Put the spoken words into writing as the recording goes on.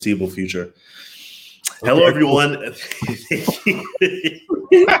foreseeable future. Hello, everyone.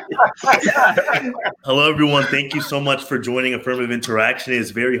 Hello, everyone. Thank you so much for joining Affirmative Interaction. It's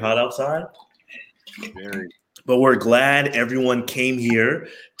very hot outside. But we're glad everyone came here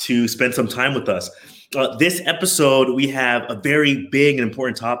to spend some time with us. This episode, we have a very big and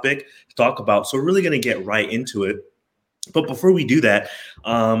important topic to talk about. So we're really going to get right into it. But before we do that,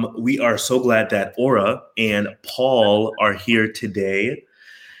 we are so glad that Aura and Paul are here today.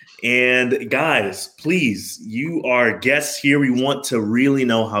 And guys, please, you are guests here. We want to really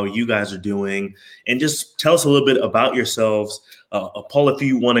know how you guys are doing. And just tell us a little bit about yourselves. Paul, if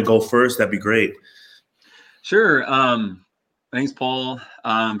you want to go first, that'd be great. Sure. My name's Paul.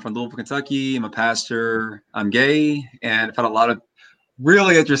 I'm from Louisville, Kentucky. I'm a pastor. I'm gay. And I've had a lot of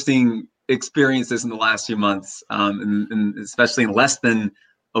really interesting experiences in the last few months. And especially in less than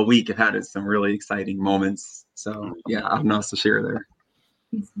a week, I've had some really exciting moments. So yeah, I have nothing else to share there.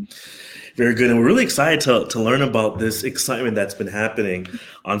 Very good. And we're really excited to learn about this excitement that's been happening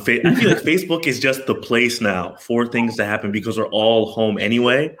on Facebook. I feel like Facebook is just the place now for things to happen because we're all home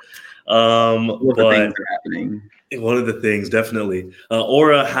anyway. Things are happening. One of the things, definitely.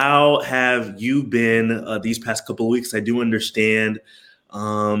 Aura, how have you been these past couple of weeks? I do understand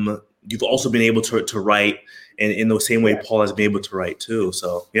you've also been able to write, and in the same way Paul has been able to write too.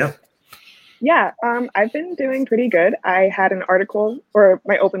 So, yeah. Yeah, I've been doing pretty good. I had an article or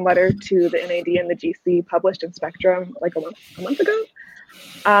my open letter to the NAD and the GC published in Spectrum like a month ago.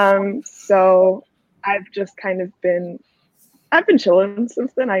 So I've just I've been chilling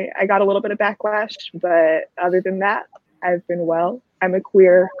since then. I got a little bit of backlash, but other than that, I've been well. I'm a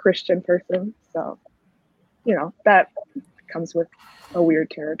queer Christian person, so, that comes with a weird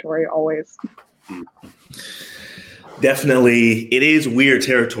territory always. Definitely, it is weird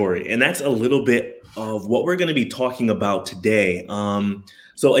territory, and that's a little bit of what we're going to be talking about today.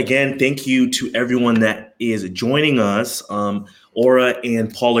 So again, thank you to everyone that is joining us. Aura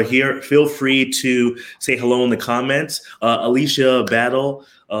and Paul are here. Feel free to say hello in the comments. Alicia Battle,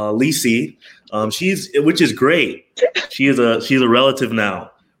 Lisi, which is great. She's a relative now,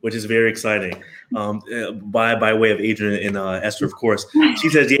 which is very exciting. By way of Adrian and Esther, of course. She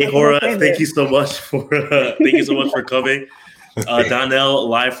says, "Yay, Aura! Thank you so much for coming." Donnell,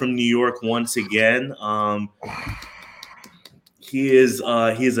 live from New York once again. He is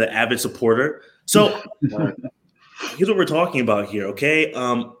an avid supporter. So here's what we're talking about here. Okay,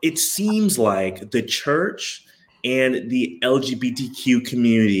 it seems like the church and the LGBTQ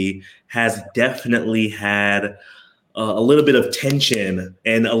community has definitely had a little bit of tension,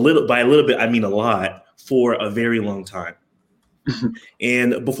 and by a little bit, I mean a lot, for a very long time.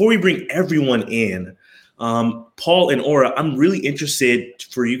 And before we bring everyone in, Paul and Aura, I'm really interested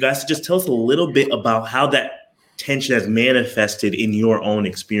for you guys to just tell us a little bit about how that tension has manifested in your own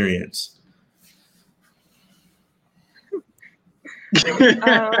experience.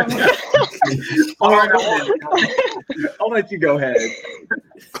 I'll let you go ahead.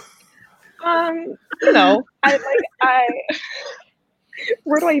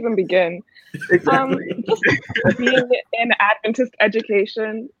 Where do I even begin? Exactly. Just being in Adventist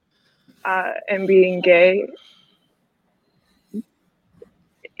education and being gay,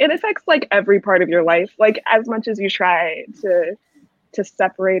 it affects like every part of your life. Like as much as you try to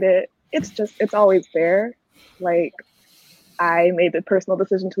separate it, it's always there. Like I made the personal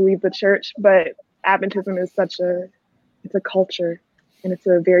decision to leave the church, but Adventism is it's a culture, and it's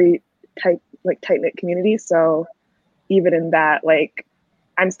a very tight-knit community. So even in that, like,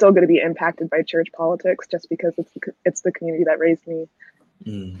 I'm still going to be impacted by church politics just because it's the community that raised me.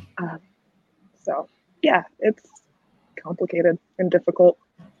 So yeah, it's complicated and difficult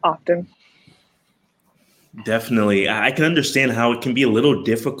often. Definitely. I can understand how it can be a little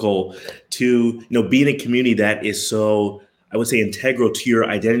difficult to, be in a community that is so, I would say, integral to your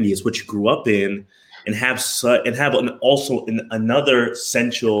identity. It's what you grew up in, and have another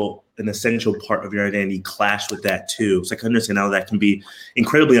essential part of your identity clash with that too. So I can understand how that can be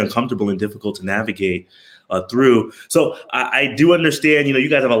incredibly uncomfortable and difficult to navigate through. So I do understand, you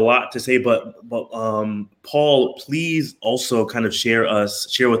guys have a lot to say, but Paul, please also kind of share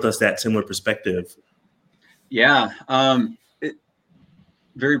with us that similar perspective. Yeah.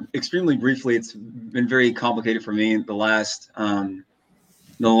 Extremely briefly, it's been very complicated for me in the last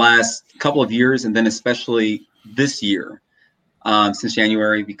couple of years, and then especially this year, since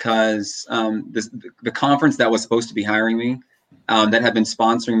January, because the conference that was supposed to be hiring me, that had been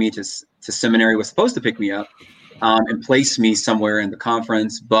sponsoring me to seminary, was supposed to pick me up and place me somewhere in the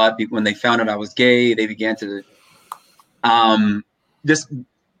conference. But when they found out I was gay, they began to just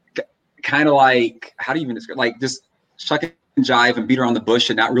kind of like, how do you even describe, like just shut jive and beat around the bush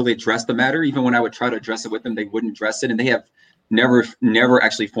and not really address the matter. Even when I would try to address it with them, they wouldn't address it, and they have never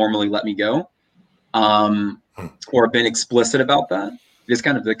actually formally let me go, or been explicit about that. Just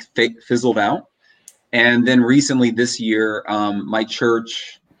kind of like fizzled out. And then recently this year, my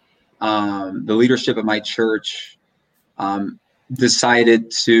church, the leadership of my church,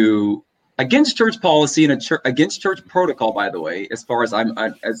 decided to, against church policy and against church protocol, by the way, as far as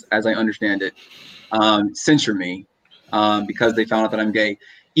as I understand it, censure me because they found out that I'm gay,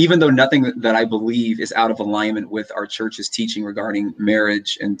 even though nothing that I believe is out of alignment with our church's teaching regarding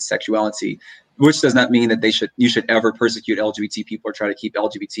marriage and sexuality. Which does not mean that you should ever persecute LGBT people or try to keep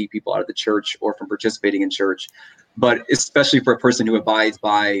LGBT people out of the church or from participating in church, but especially for a person who abides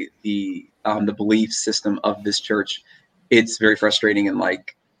by the belief system of this church, it's very frustrating and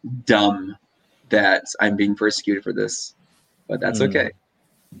like dumb that I'm being persecuted for this, but that's okay.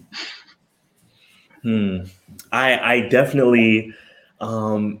 I definitely.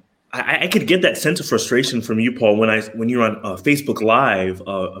 I could get that sense of frustration from you, Paul, when you were on Facebook Live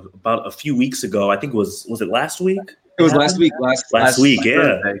about a few weeks ago. I think was it last week? It was last week. Last week,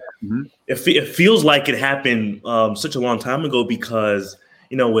 yeah. Mm-hmm. It feels like it happened such a long time ago because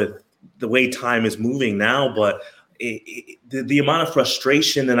with the way time is moving now. But the amount of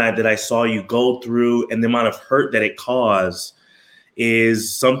frustration that I saw you go through and the amount of hurt that it caused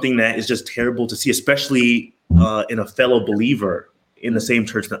is something that is just terrible to see, especially in a fellow believer in the same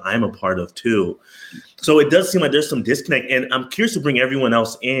church that I'm a part of too. So it does seem like there's some disconnect, and I'm curious to bring everyone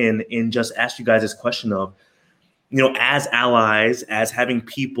else in and just ask you guys this question of, as allies, as having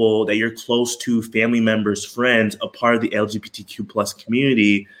people that you're close to, family members, friends, a part of the LGBTQ plus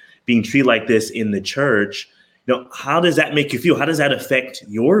community being treated like this in the church, how does that make you feel? How does that affect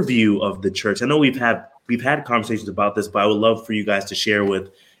your view of the church? I know we've had conversations about this, but I would love for you guys to share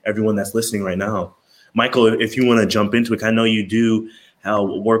with everyone that's listening right now. Michael, if you want to jump into it, I know you do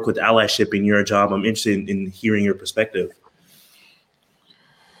work with allyship in your job. I'm interested in hearing your perspective.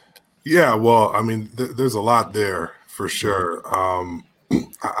 Yeah, well, I mean, there's a lot there for sure.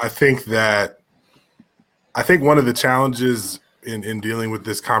 I think one of the challenges in dealing with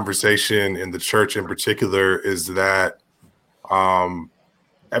this conversation in the church in particular is that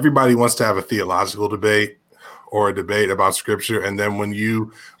everybody wants to have a theological debate or a debate about scripture. And then when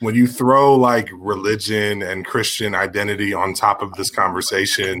you throw like religion and Christian identity on top of this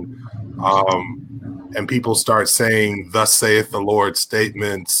conversation, and people start saying, "Thus saith the Lord"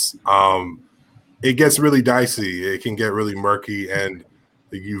 statements, it gets really dicey. It can get really murky, and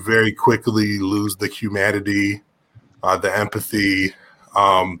you very quickly lose the humanity, the empathy,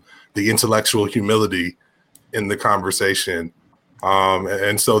 the intellectual humility in the conversation.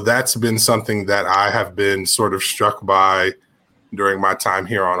 And so that's been something that I have been sort of struck by during my time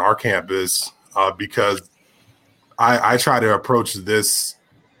here on our campus, because I try to approach this,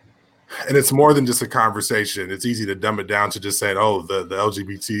 and it's more than just a conversation. It's easy to dumb it down to just saying, oh, the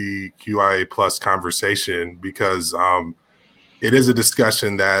LGBTQIA plus conversation, because it is a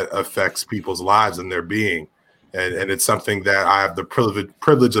discussion that affects people's lives and their being. And it's something that I have the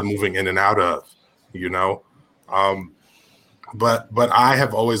privilege of moving in and out of, But I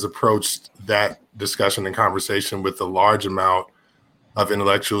have always approached that discussion and conversation with a large amount of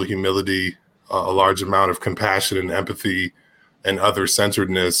intellectual humility, a large amount of compassion and empathy and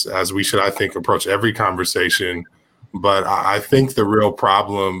other-centeredness, as we should, I think, approach every conversation. But I think the real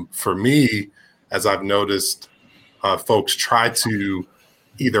problem for me, as I've noticed folks try to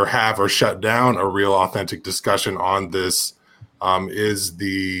either have or shut down a real authentic discussion on this, is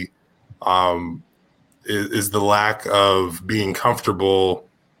the lack of being comfortable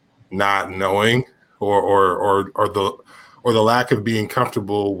not knowing, or the lack of being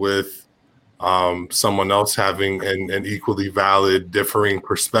comfortable with someone else having an equally valid, differing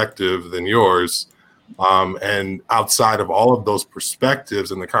perspective than yours. And outside of all of those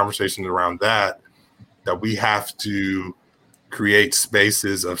perspectives and the conversation around that we have to create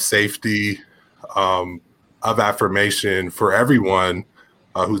spaces of safety, of affirmation for everyone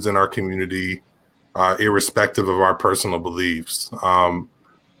who's in our community, irrespective of our personal beliefs.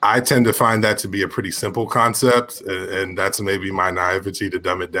 I tend to find that to be a pretty simple concept, and that's maybe my naivety to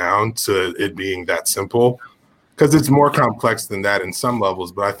dumb it down to it being that simple, because it's more complex than that in some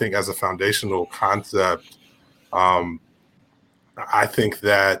levels. But I think as a foundational concept, I think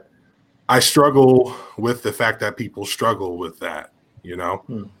that I struggle with the fact that people struggle with that,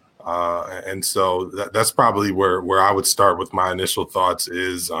 and so that's probably where I would start with my initial thoughts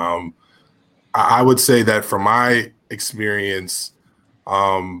is, I would say that from my experience,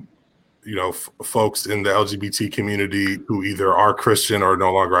 folks in the LGBT community who either are Christian or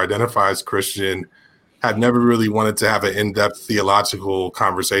no longer identify as Christian had never really wanted to have an in-depth theological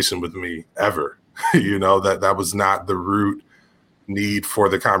conversation with me ever. You know, that was not the root need for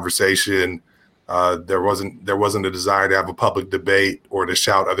the conversation. There wasn't a desire to have a public debate or to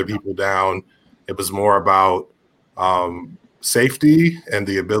shout other people down. It was more about safety and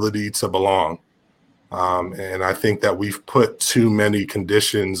the ability to belong. And I think that we've put too many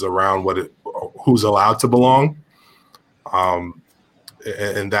conditions around who's allowed to belong.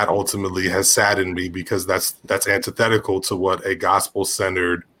 And that ultimately has saddened me, because that's antithetical to what a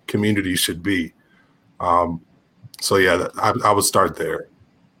gospel-centered community should be. So yeah, I would start there.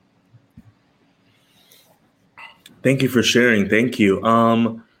 Thank you for sharing. Thank you.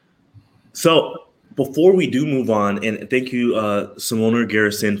 So before we do move on, and thank you, Simone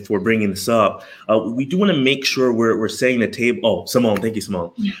Garrison, for bringing this up, we do want to make sure we're setting the table. Oh, Simone, thank you,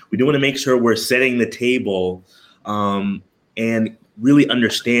 Simone. We do want to make sure we're setting the table and really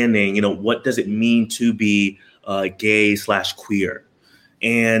understanding, you know, what does it mean to be gay/queer?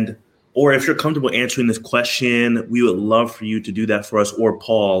 Or if you're comfortable answering this question, we would love for you to do that for us, or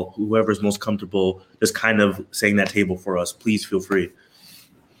Paul, whoever's most comfortable, just kind of setting that table for us. Please feel free.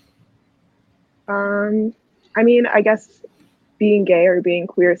 I mean, I guess being gay or being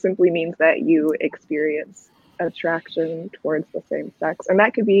queer simply means that you experience attraction towards the same sex. And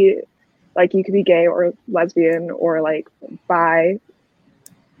that could be like, you could be gay or lesbian or like bi.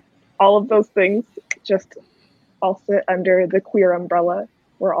 All of those things just all sit under the queer umbrella.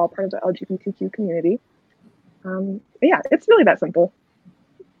 We're all part of the LGBTQ community. Yeah, it's really that simple.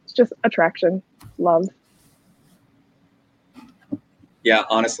 It's just attraction, love. Yeah,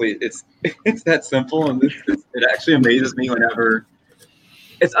 honestly, it's that simple, and it actually amazes me whenever.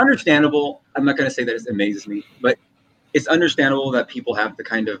 It's understandable. I'm not going to say that it amazes me, but it's understandable that people have the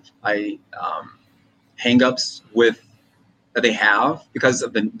kind of hang-ups that they have because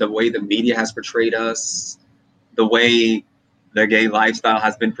of the way the media has portrayed us, the way the gay lifestyle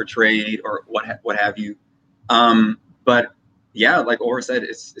has been portrayed, or what have you. But yeah, like Ora said,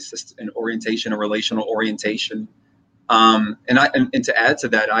 it's just an orientation, a relational orientation. And to add to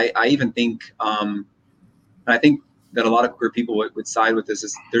that, I even think, I think that a lot of queer people would side with this,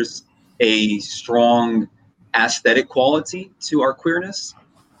 is there's a strong aesthetic quality to our queerness.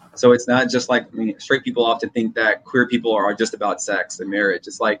 So it's not just like, I mean, straight people often think that queer people are just about sex and marriage.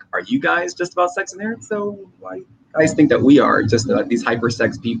 It's like, are you guys just about sex and marriage? So why do you guys think that we are just these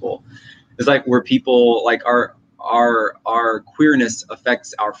hypersex people? It's like we're people, like our queerness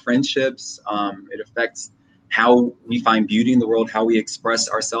affects our friendships. It affects how we find beauty in the world, how we express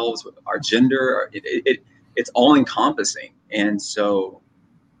ourselves, our gender. It's all encompassing. And so,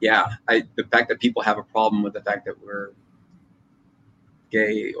 yeah, the fact that people have a problem with the fact that we're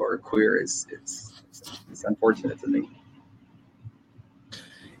gay or queer it's unfortunate to me.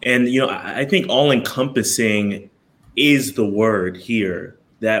 And, you know, I think all encompassing is the word here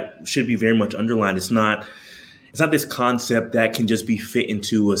that should be very much underlined. It's not this concept that can just be fit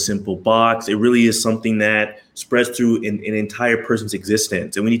into a simple box. It really is something that spreads through an entire person's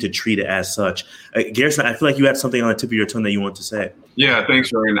existence, and we need to treat it as such. Garrison, I feel like you had something on the tip of your tongue that you want to say. Yeah, thanks,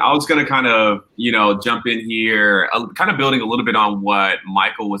 Jordan. I was going to kind of, jump in here, kind of building a little bit on what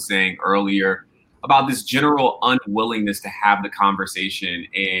Michael was saying earlier about this general unwillingness to have the conversation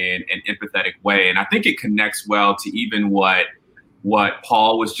in an empathetic way. And I think it connects well to even what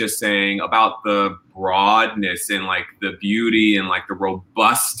Paul was just saying about the broadness and like the beauty and like the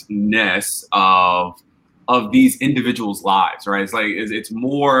robustness of these individuals' lives, right? It's like, it's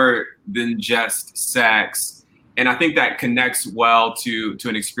more than just sex. And I think that connects well to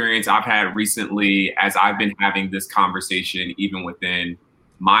an experience I've had recently as I've been having this conversation, even within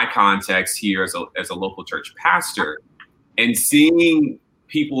my context here as a local church pastor, and seeing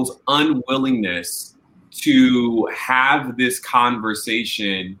people's unwillingness to have this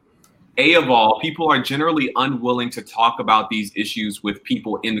conversation. Of all, people are generally unwilling to talk about these issues with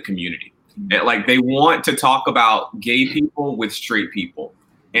people in the community. Like, they want to talk about gay people with straight people.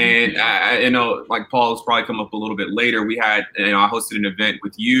 And I know, like Paul's probably come up a little bit later. We had, I hosted an event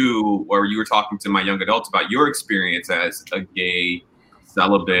with you where you were talking to my young adults about your experience as a gay,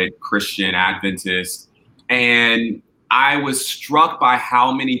 celibate, Christian Adventist. And I was struck by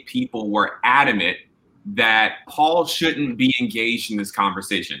how many people were adamant that Paul shouldn't be engaged in this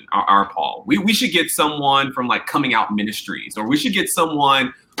conversation, our Paul. We should get someone from like Coming Out Ministries, or we should get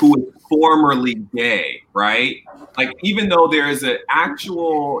someone who was formerly gay, right? Like, even though there is an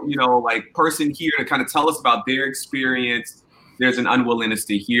actual, like person here to kind of tell us about their experience, there's an unwillingness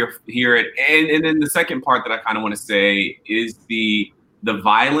to hear it. And then the second part that I kind of want to say is the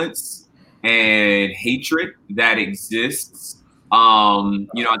violence and hatred that exists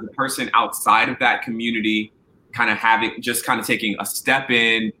You know, as a person outside of that community, kind of taking a step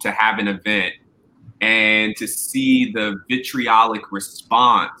in to have an event and to see the vitriolic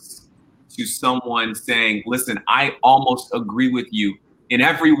response to someone saying, listen, I almost agree with you in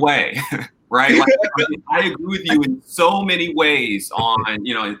every way, right? Like, I agree with you in so many ways on,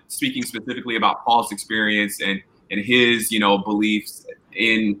 you know, speaking specifically about Paul's experience and his, you know, beliefs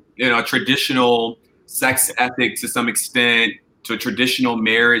in, you know, traditional sex ethic to some extent, to a traditional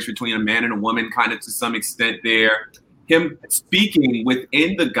marriage between a man and a woman kind of to some extent there. Him speaking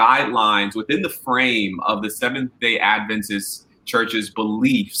within the guidelines, within the frame of the Seventh-day Adventist Church's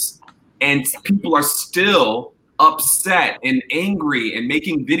beliefs, and people are still upset and angry and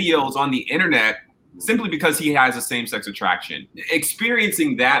making videos on the internet simply because he has a same-sex attraction.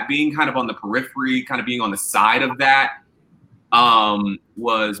 Experiencing that, being kind of on the periphery, kind of being on the side of that,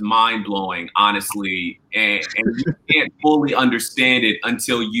 was mind-blowing, honestly. And you can't fully understand it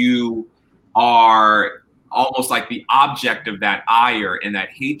until you are almost like the object of that ire and that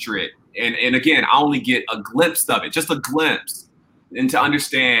hatred. And again, I only get a glimpse of it, just a glimpse, and to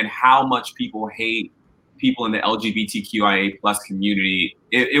understand how much people hate people in the LGBTQIA plus community,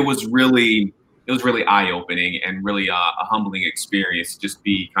 it was really eye-opening and really a humbling experience to just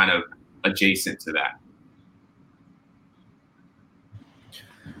be kind of adjacent to that.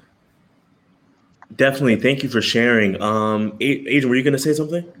 Definitely. Thank you for sharing. Adrian, were you going to say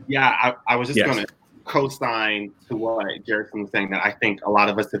something? Yeah, I was just going to co-sign to what Garrison was saying, that I think a lot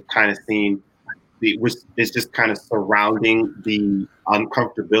of us have kind of seen which is just kind of surrounding the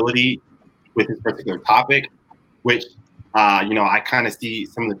uncomfortability with this particular topic, which, you know, I kind of see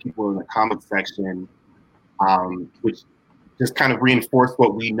some of the people in the comment section, which just kind of reinforce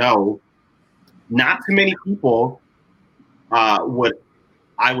what we know. Not too many people would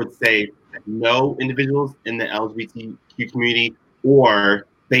say, know individuals in the LGBTQ community, or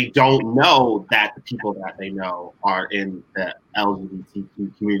they don't know that the people that they know are in the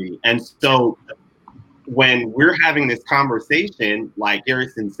LGBTQ community. And so when we're having this conversation, like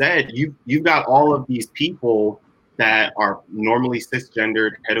Garrison said, you've got all of these people that are normally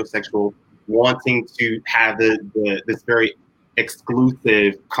cisgendered, heterosexual, wanting to have this very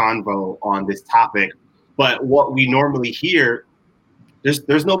exclusive convo on this topic. But what we normally hear,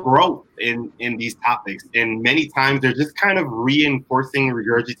 there's no growth in these topics. And many times they're just kind of reinforcing,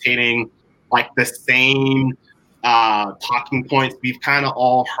 regurgitating like the same talking points we've kind of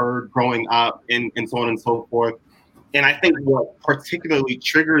all heard growing up and so on and so forth. And I think what particularly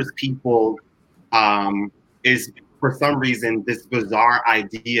triggers people is, for some reason, this bizarre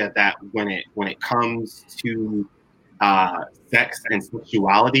idea that when it comes to sex and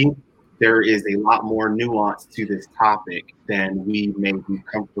sexuality, there is a lot more nuance to this topic than we may be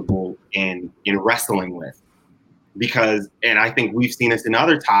comfortable in wrestling with. Because, and I think we've seen this in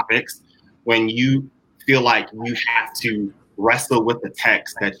other topics, when you feel like you have to wrestle with the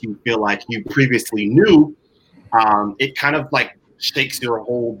text that you feel like you previously knew, it kind of like shakes your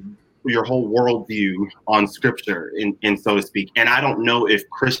whole worldview on scripture, and so to speak. And I don't know if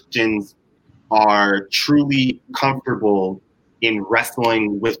Christians are truly comfortable in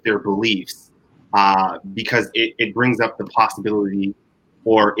wrestling with their beliefs, because it brings up the possibility,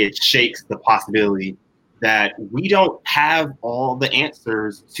 or it shakes the possibility, that we don't have all the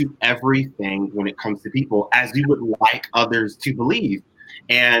answers to everything when it comes to people, as we would like others to believe.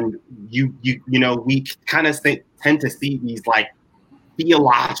 And you know, we kind of tend to see these like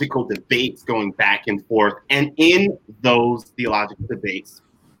theological debates going back and forth. And in those theological debates,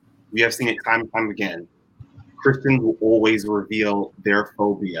 we have seen it time and time again, Christians will always reveal their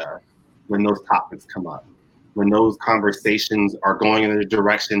phobia when those topics come up. When those conversations are going in a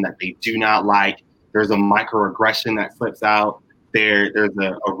direction that they do not like, there's a microaggression that slips out. There's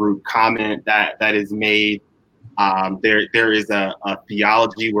a rude comment that is made. There is a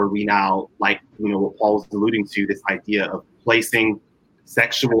theology where we now, like, you know, what Paul was alluding to, this idea of placing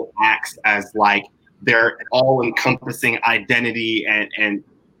sexual acts as like their all-encompassing identity, and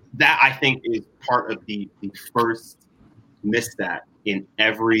that, I think, is part of the first misstep in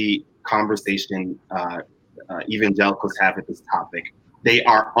every conversation evangelicals have with this topic. They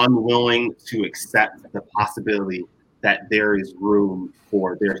are unwilling to accept the possibility that there is room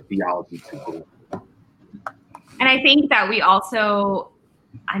for their theology to grow. And I think that we also,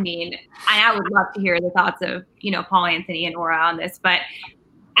 I mean, I would love to hear the thoughts of, you know, Paul Anthony and Nora on this, but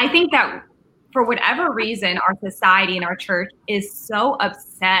I think that for whatever reason, our society and our church is so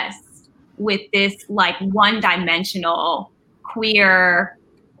obsessed with this like one-dimensional queer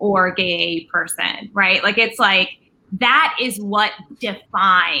or gay person, right? Like, it's like, that is what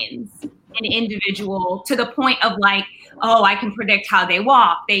defines an individual, to the point of like, oh, I can predict how they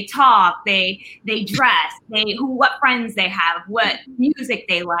walk, they talk, they dress, what friends they have, what music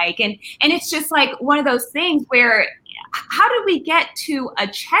they like. And it's just like one of those things where how did we get to a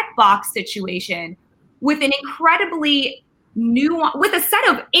checkbox situation with an incredibly nuance, with a set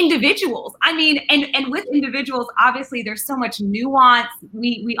of individuals? I mean, and with individuals, obviously there's so much nuance.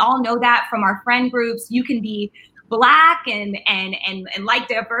 We all know that from our friend groups. You can be Black and like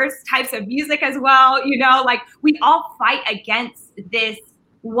diverse types of music as well. You know, like we all fight against this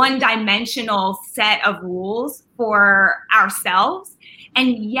one-dimensional set of rules for ourselves.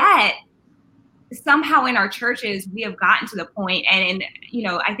 And yet somehow in our churches, we have gotten to the point, and you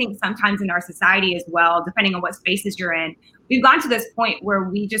know, I think sometimes in our society as well, depending on what spaces you're in, we've gotten to this point where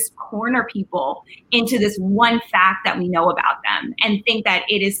we just corner people into this one fact that we know about them and think that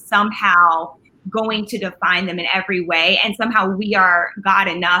it is somehow going to define them in every way. And somehow we are God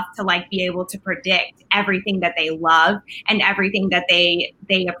enough to like be able to predict everything that they love and everything that they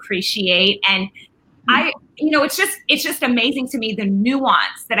appreciate. And it's just amazing to me, the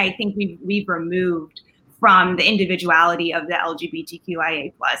nuance that I think we've removed from the individuality of the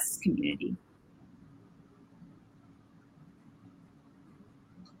LGBTQIA+ community.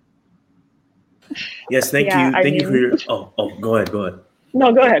 Yes, thank you. Thank you for your. Oh, go ahead.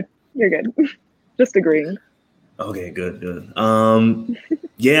 No, go ahead. You're good. Just agreeing. Okay, good.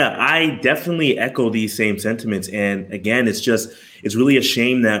 Yeah, I definitely echo these same sentiments. And again, it's really a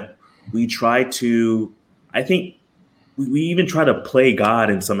shame that we try to, I think we even try to play God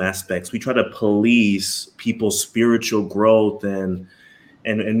in some aspects. We try to police people's spiritual growth and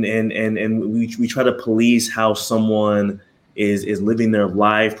we try to police how someone is living their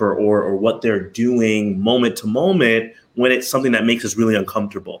life or what they're doing moment to moment when it's something that makes us really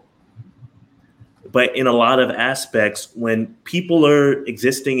uncomfortable. But in a lot of aspects, when people are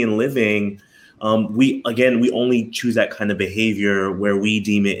existing and living, we only choose that kind of behavior where we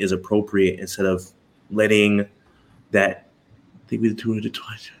deem it is appropriate instead of letting that. I think we did 200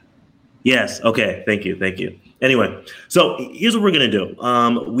 twice. Yes. Okay. Thank you. Anyway, so here's what we're going to do.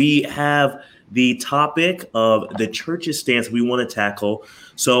 We have the topic of the church's stance we want to tackle.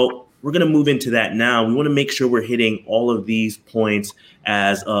 So we're going to move into that now. We want to make sure we're hitting all of these points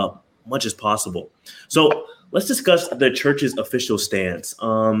as much as possible. So let's discuss the church's official stance.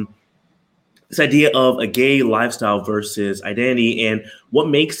 This idea of a gay lifestyle versus identity and what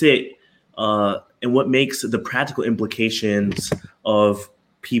makes it and what makes the practical implications of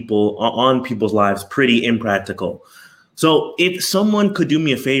on people's lives pretty impractical. So if someone could do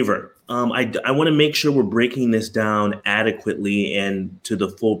me a favor, I want to make sure we're breaking this down adequately and to the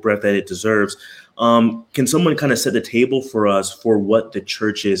full breadth that it deserves. Can someone kind of set the table for us for what the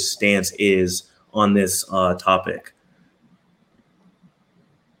church's stance is on this topic?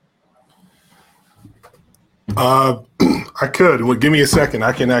 I could. Well, give me a second.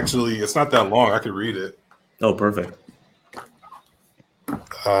 I can actually, it's not that long. I could read it. Oh, perfect.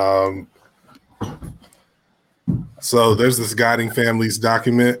 So there's this Guiding Families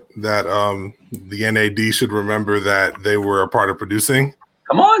document that the NAD should remember that they were a part of producing.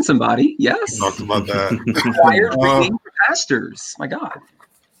 Come on, somebody. Yes. Talked about that. Required reading for pastors. My God.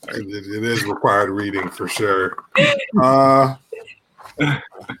 It is required reading for sure.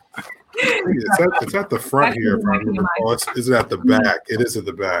 It's at the front here. If I remember. Is it at the back? It is at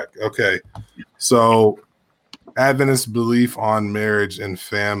the back. Okay. So Adventist belief on marriage and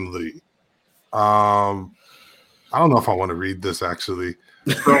family. I don't know if I want to read this actually.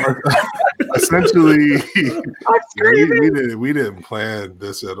 So, essentially, we didn't plan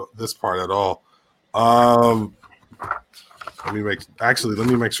this part at all. Let me make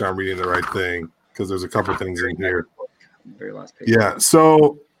sure I'm reading the right thing because there's a couple things in here. Very last page. Yeah.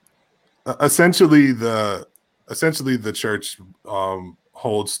 So essentially the church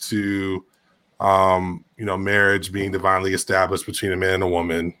holds to marriage being divinely established between a man and a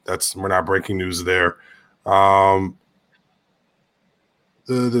woman. We're not breaking news there. It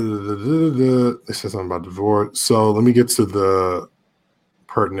says something about divorce. So let me get to the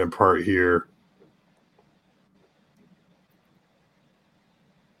pertinent part here.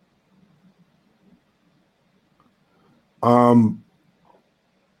 So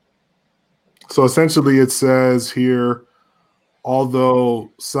essentially it says here,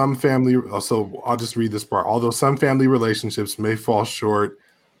 although some family, so I'll just read this part. Although some family relationships may fall short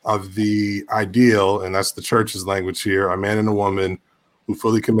of the ideal, and that's the church's language here, a man and a woman who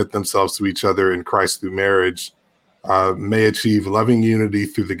fully commit themselves to each other in Christ through marriage may achieve loving unity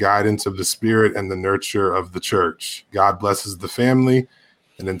through the guidance of the Spirit and the nurture of the church. God blesses the family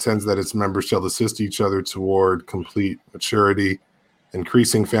and intends that its members shall assist each other toward complete maturity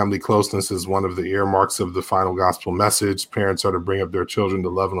Increasing family closeness is one of the earmarks of the final gospel message. Parents are to bring up their children to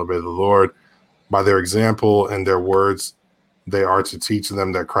love and obey the Lord. By their example and their words, they are to teach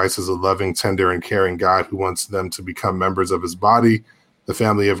them that Christ is a loving, tender, and caring God who wants them to become members of his body, the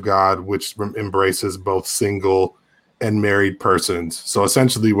family of God, which embraces both single and married persons. So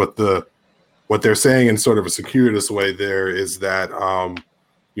essentially what they're saying in sort of a circuitous way there is that,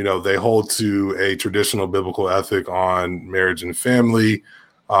 they hold to a traditional biblical ethic on marriage and family,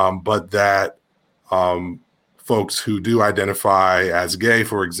 but that folks who do identify as gay,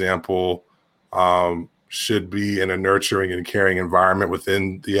 for example, should be in a nurturing and caring environment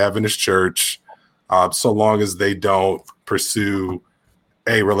within the Adventist Church, so long as they don't pursue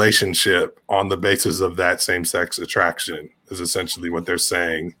a relationship on the basis of that same-sex attraction, is essentially what they're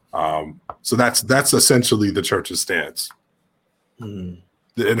saying. So that's essentially the church's stance.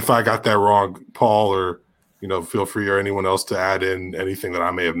 And if I got that wrong, Paul, or feel free, or anyone else, to add in anything that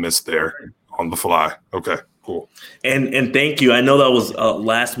I may have missed there on the fly. Okay. Cool. And thank you. I know that was a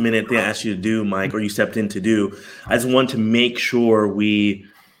last minute thing I asked you to do, Mike, or you stepped in to do. I just wanted to make sure we,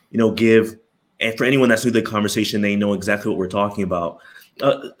 give, and for anyone that's new to the conversation, they know exactly what we're talking about.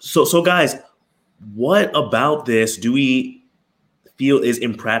 So guys, what about this do we feel is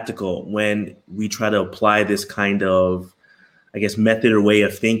impractical when we try to apply this kind of, I guess, method or way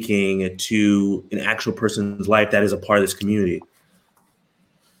of thinking to an actual person's life that is a part of this community?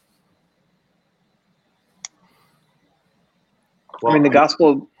 Well, the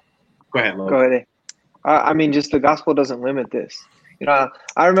gospel. Go ahead, Lo. Go ahead. Just the gospel doesn't limit this.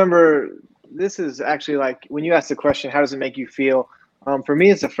 I remember this is actually like when you ask the question, how does it make you feel? For me,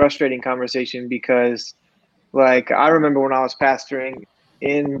 it's a frustrating conversation because, I remember when I was pastoring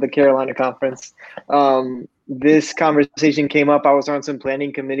in the Carolina Conference, this conversation came up. I was on some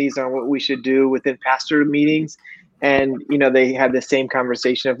planning committees on what we should do within pastor meetings. And, they had the same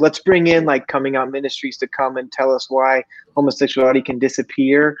conversation of let's bring in coming out ministries to come and tell us why homosexuality can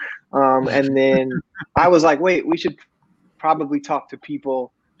disappear. And then I was like, wait, we should probably talk to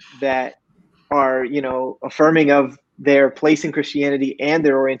people that are, affirming of their place in Christianity and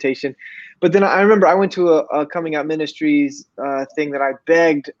their orientation. But then I remember I went to a coming out ministries thing that I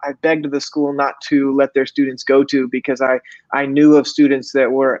begged the school not to let their students go to, because I knew of students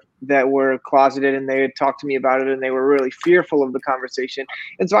that were closeted, and they had talked to me about it, and they were really fearful of the conversation.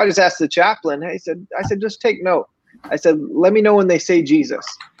 And so I just asked the chaplain, I said, just take note. I said, let me know when they say Jesus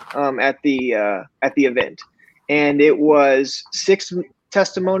at the event. And it was 6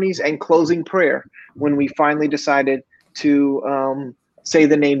 testimonies and closing prayer when we finally decided to say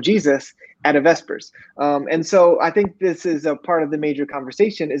the name Jesus at a Vespers. And so I think this is a part of the major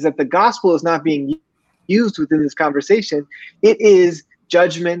conversation, is that the gospel is not being used within this conversation. It is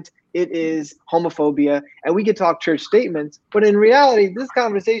judgment. It is homophobia. And we could talk church statements, but in reality, this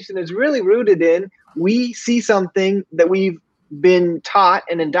conversation is really rooted in, we see something that we've been taught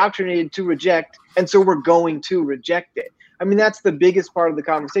and indoctrinated to reject, and so we're going to reject it. That's the biggest part of the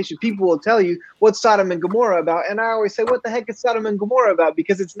conversation. People will tell you, what's Sodom and Gomorrah about? And I always say, what the heck is Sodom and Gomorrah about?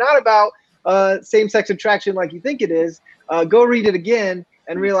 Because it's not about same-sex attraction like you think it is. Go read it again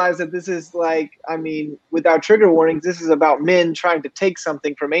and realize that this is without trigger warnings, this is about men trying to take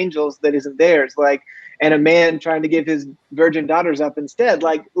something from angels that isn't theirs, and a man trying to give his virgin daughters up instead.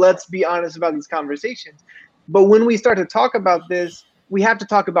 Let's be honest about these conversations. But when we start to talk about this, we have to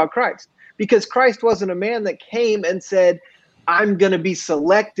talk about Christ, because Christ wasn't a man that came and said, I'm going to be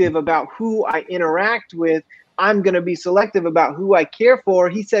selective about who I interact with. I'm going to be selective about who I care for.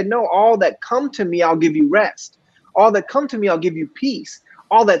 He said, no, all that come to me, I'll give you rest. All that come to me, I'll give you peace.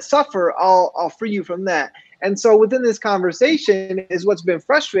 All that suffer, I'll free you from that. And so within this conversation is what's been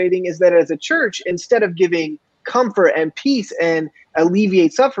frustrating, is that as a church, instead of giving comfort and peace and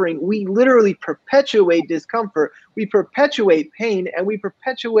alleviate suffering, we literally perpetuate discomfort. We perpetuate pain, and we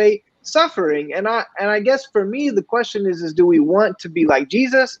perpetuate suffering. And I guess for me, the question is do we want to be like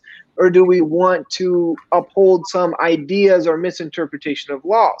Jesus, or do we want to uphold some ideas or misinterpretation of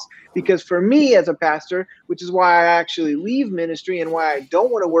laws? Because for me as a pastor, which is why I actually leave ministry and why I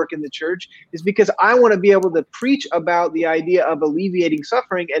don't want to work in the church, is because I want to be able to preach about the idea of alleviating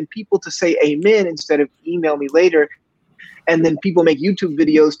suffering and people to say amen instead of email me later. And then people make YouTube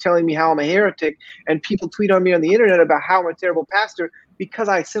videos telling me how I'm a heretic, and people tweet on me on the internet about how I'm a terrible pastor because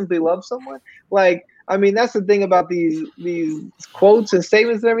I simply love someone. That's the thing about these quotes and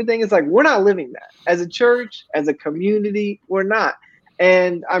statements and everything. It's we're not living that as a church, as a community. We're not.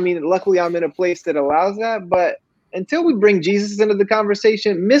 And luckily I'm in a place that allows that. But until we bring Jesus into the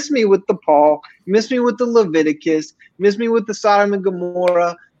conversation, miss me with the Paul, miss me with the Leviticus, miss me with the Sodom and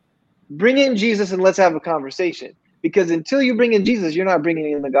Gomorrah. Bring in Jesus and let's have a conversation. because until you bring in Jesus, you're not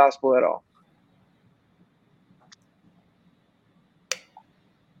bringing in the gospel at all.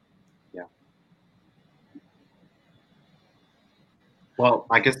 Yeah. Well,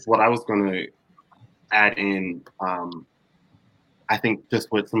 I guess what I was going to add in, I think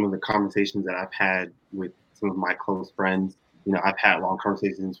just with some of the conversations that I've had with some of my close friends, you know, I've had long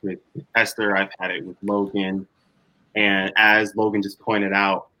conversations with Esther, I've had it with Logan, and as Logan just pointed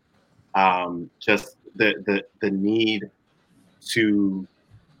out, just the need to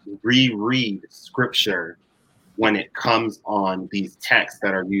reread scripture when it comes on these texts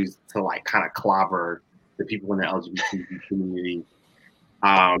that are used to like kind of clobber the people in the LGBT community.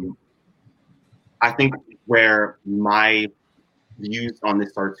 I think where my views on this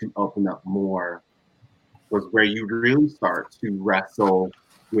start to open up more was where you really start to wrestle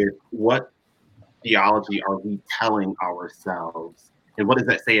with what theology are we telling ourselves, and what does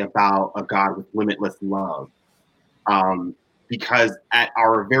that say about a God with limitless love? Because at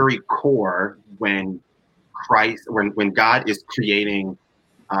our very core, when God is creating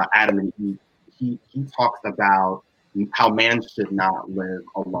Adam and Eve, he talks about how man should not live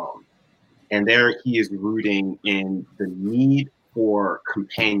alone. And there he is rooting in the need for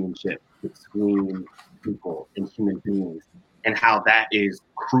companionship between people and human beings, and how that is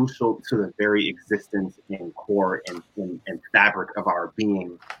crucial to the very existence and core and fabric of our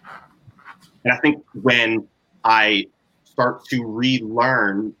being. And I think when I start to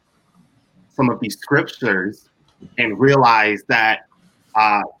relearn some of these scriptures and realize that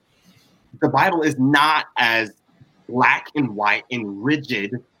the Bible is not as black and white and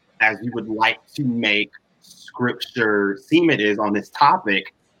rigid as we would like to make scripture seem it is on this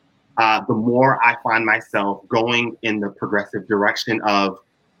topic, the more I find myself going in the progressive direction of,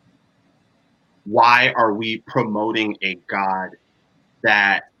 why are we promoting a God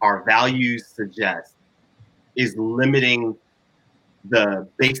that our values suggest is limiting the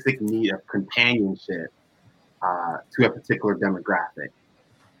basic need of companionship to a particular demographic?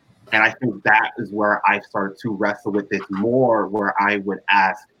 And I think that is where I start to wrestle with this more, where I would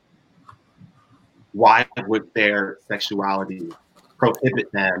ask, why would their sexuality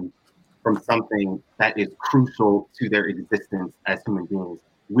prohibit them from something that is crucial to their existence as human beings,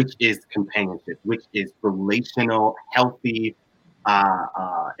 which is companionship, which is relational, healthy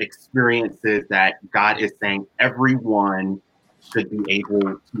experiences that God is saying everyone should be able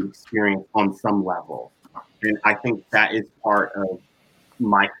to experience on some level. And I think that is part of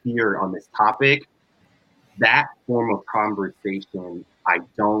my fear on this topic. That form of conversation, I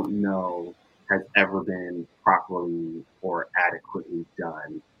don't know, has ever been properly or adequately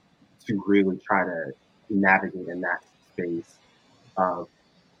done to really try to navigate in that space of,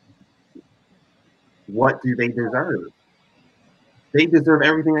 what do they deserve? They deserve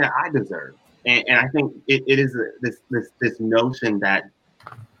everything that I deserve. And I think it is this notion that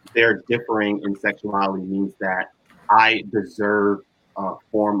they're differing in sexuality means that I deserve a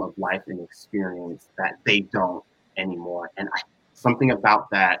form of life and experience that they don't anymore. And something about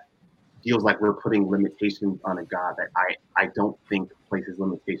that feels like we're putting limitations on a God that I don't think places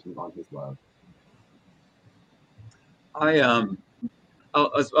limitations on his love. I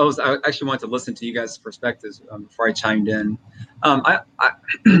actually wanted to listen to you guys' perspectives before I chimed in. I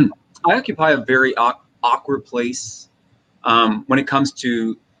occupy a very awkward place when it comes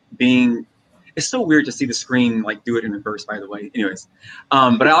to being. It's so weird to see the screen like do it in reverse, by the way. Anyways,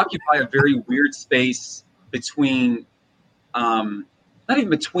 but I occupy a very weird space between, not even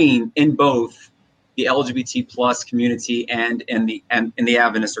between, in both the LGBT plus community and in the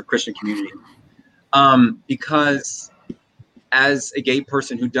Adventist or Christian community, because as a gay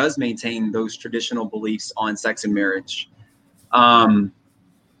person who does maintain those traditional beliefs on sex and marriage,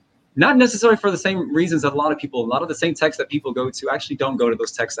 not necessarily for the same reasons that a lot of the same texts that people go to actually don't go to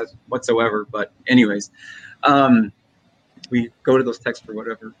those texts whatsoever. But anyways, we go to those texts for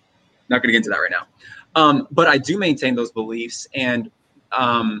whatever. Not going to get into that right now. But I do maintain those beliefs, and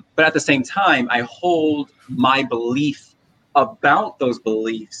but at the same time, I hold my belief about those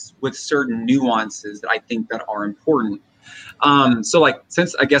beliefs with certain nuances that I think that are important. So like,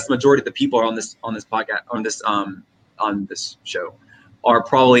 since I guess the majority of the people are on this podcast, on this show are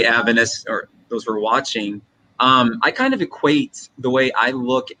probably Adventists or those who are watching, I kind of equate the way I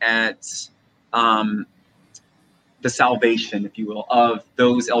look at the salvation, if you will, of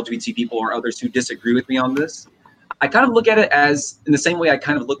those LGBT people or others who disagree with me on this. I kind of look at it as in the same way I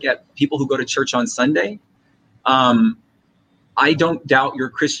kind of look at people who go to church on Sunday. I don't doubt your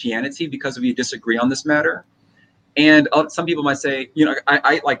Christianity because we disagree on this matter. And some people might say, you know,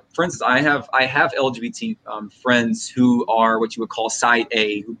 I like, for instance, I have LGBT friends who are what you would call side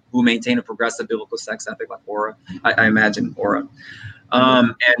A, who maintain a progressive biblical sex ethic like Aura. I imagine Aura.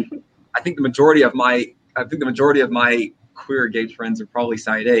 And I think the majority of my queer gay friends are probably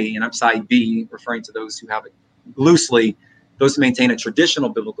side A, and I'm side B, referring to those who have it loosely, those who maintain a traditional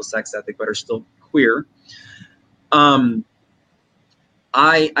biblical sex ethic but are still queer. I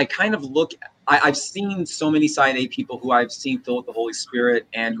kind of look. I've seen so many side A people who I've seen filled with the Holy Spirit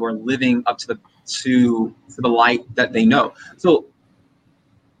and who are living up to the light that they know. So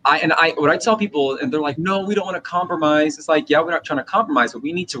what I tell people, and they're like, no, we don't want to compromise. It's like, yeah, we're not trying to compromise, but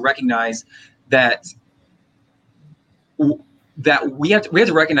we need to recognize that we have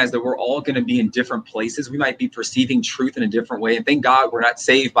to recognize that we're all going to be in different places. We might be perceiving truth in a different way. And thank God we're not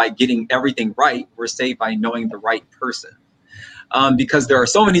saved by getting everything right. We're saved by knowing the right person. Because there are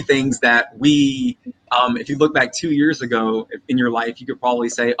so many things that we, if you look back 2 years ago in your life, you could probably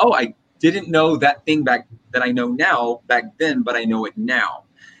say, oh, I didn't know that thing back that I know now back then, but I know it now.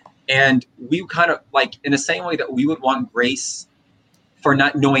 And we kind of like, in the same way that we would want grace for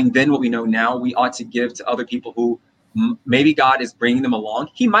not knowing then what we know now, we ought to give to other people who maybe God is bringing them along.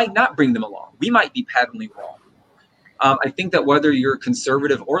 He might not bring them along. We might be patently wrong. I think that whether you're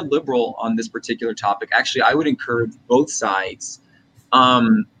conservative or liberal on this particular topic, actually, I would encourage both sides.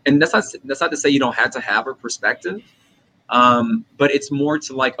 And that's not to say you don't have to have a perspective, but it's more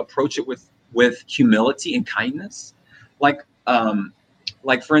to like approach it with humility and kindness. Like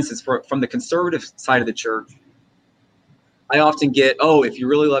for instance, from the conservative side of the church, I often get, oh, if you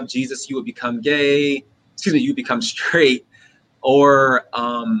really love Jesus, you would become gay. You become straight. Or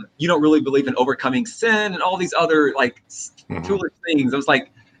you don't really believe in overcoming sin and all these other like foolish things. I was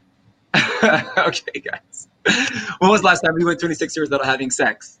like, okay, guys, when was the last time we went 26 years without having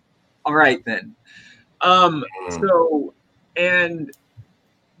sex? All right, then. So, and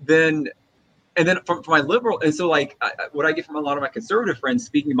then for my liberal, and so like what I get from a lot of my conservative friends,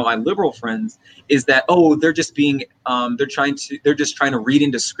 speaking about my liberal friends, is that, oh, they're just being, they're just trying to read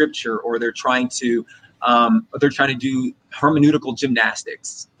into scripture, or they're trying to do hermeneutical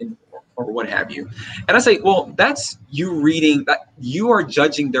gymnastics or what have you. And I say, well, that's you reading, that you are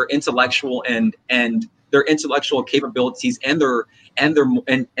judging their intellectual and their intellectual capabilities and their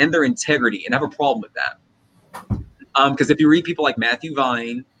integrity, and I have a problem with that. Because if you read people like Matthew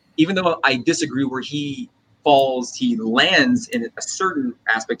Vine, even though I disagree where he lands in a certain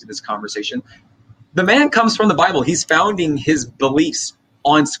aspect of this conversation, the man comes from the Bible. He's founding his beliefs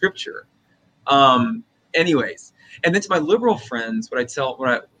on scripture. Anyways, and then to my liberal friends,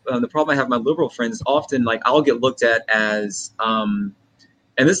 the problem I have with my liberal friends is often like I'll get looked at as, and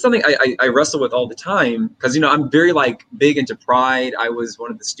this is something I wrestle with all the time, because, you know, I'm very like big into Pride. I was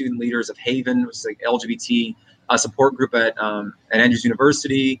one of the student leaders of Haven, which is like LGBT support group at Andrews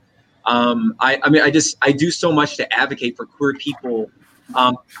University. I do so much to advocate for queer people's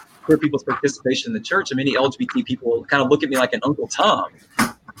participation in the church, and many LGBT people kind of look at me like an Uncle Tom.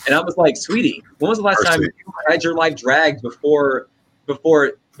 And I was like, sweetie, when was the last time you had your life dragged before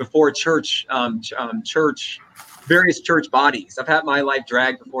church, various church bodies? I've had my life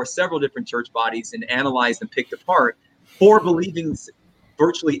dragged before several different church bodies and analyzed and picked apart for believing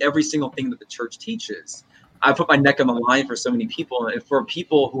virtually every single thing that the church teaches. I put my neck on the line for so many people, and for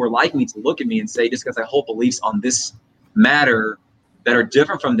people who are like me to look at me and say, just because I hold beliefs on this matter that are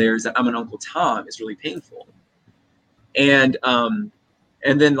different from theirs, that I'm an Uncle Tom, is really painful.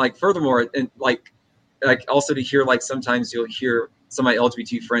 And then like furthermore, and like also to hear, like sometimes you'll hear some of my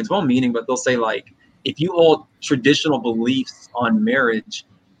LGBT friends, well-meaning, but they'll say like, if you hold traditional beliefs on marriage,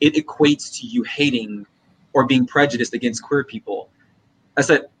 it equates to you hating or being prejudiced against queer people. I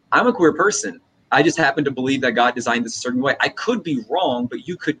said, I'm a queer person. I just happen to believe that God designed this a certain way. I could be wrong, but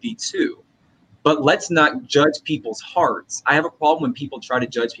you could be too. But let's not judge people's hearts. I have a problem when people try to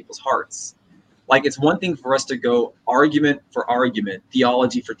judge people's hearts. Like, it's one thing for us to go argument for argument,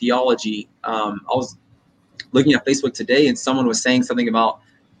 theology for theology. I was looking at Facebook today, and someone was saying something about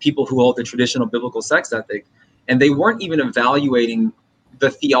people who hold the traditional biblical sex ethic, and they weren't even evaluating the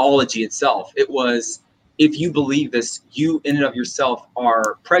theology itself. It was, if you believe this, you in and of yourself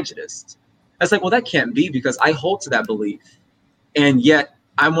are prejudiced. I was like, well, that can't be, because I hold to that belief, and yet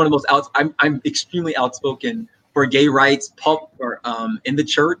I'm one of those I'm extremely outspoken for gay rights, in the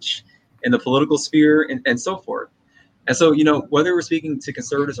church, in the political sphere, and so forth. And so, you know, whether we're speaking to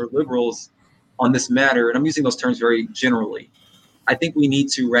conservatives or liberals on this matter, and I'm using those terms very generally, I think we need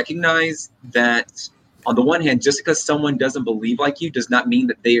to recognize that, on the one hand, just because someone doesn't believe like you does not mean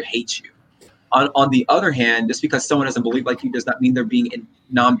that they hate you. On the other hand, just because someone doesn't believe like you does not mean they're being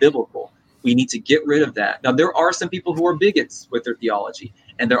non-biblical. We need to get rid of that. Now, there are some people who are bigots with their theology,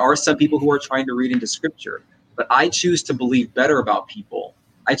 and there are some people who are trying to read into scripture, but I choose to believe better about people.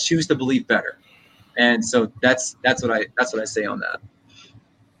 I choose to believe better. And so that's what I say on that.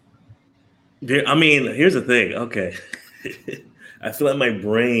 I mean, here's the thing. Okay. I feel like my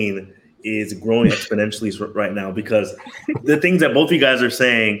brain is growing exponentially right now because the things that both of you guys are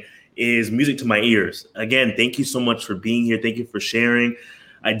saying is music to my ears. Again, thank you so much for being here. Thank you for sharing.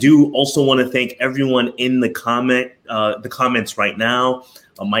 I do also want to thank everyone in the comments right now.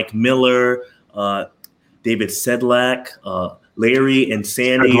 Mike Miller, David Sedlak, Larry and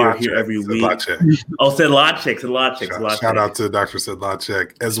Sandy are here every week. Oh, Sedlacek. Shout out to Dr.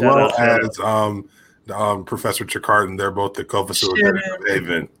 Sedlacek, as well as Professor Chikarton. They're both the co-facilitators of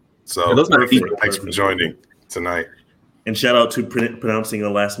Haven. So thanks for joining tonight. And shout out to pronouncing the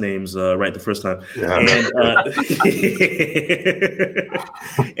last names right the first time. Yeah.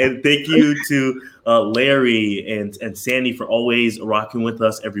 And thank you to Larry and Sandy for always rocking with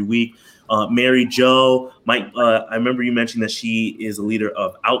us every week. Mary Jo, Mike, I remember you mentioned that she is a leader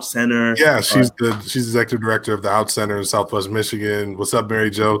of Out Center. Yeah, she's executive director of the Out Center in Southwest Michigan. What's up,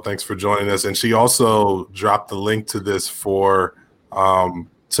 Mary Jo? Thanks for joining us. And she also dropped the link to this for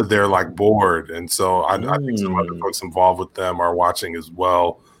to their board. And so I think some other folks involved with them are watching as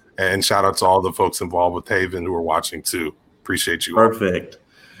well. And shout out to all the folks involved with Haven who are watching too. Appreciate you. Perfect.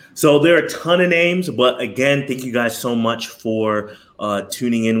 So there are a ton of names, but again, thank you guys so much for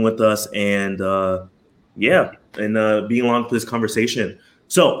tuning in with us and being along for this conversation.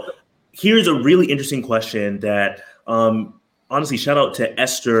 So here's a really interesting question that honestly, shout out to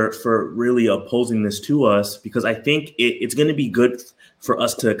Esther for really posing this to us, because I think it's going to be good for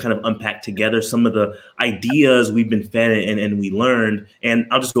us to kind of unpack together some of the ideas we've been fed and we learned. And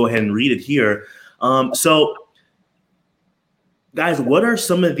I'll just go ahead and read it here. So guys, what are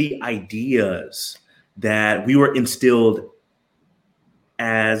some of the ideas that we were instilled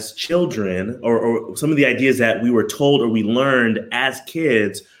as children, or some of the ideas that we were told or we learned as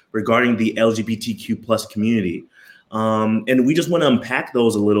kids regarding the LGBTQ plus community? And we just want to unpack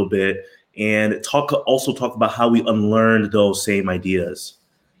those a little bit and talk about how we unlearned those same ideas.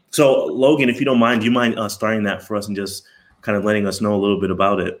 So Logan, if you don't mind, do you mind starting that for us and just kind of letting us know a little bit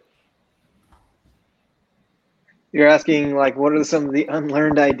about it? You're asking what are some of the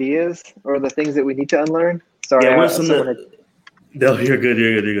unlearned ideas or the things that we need to unlearn? Sorry. Yeah, no, you're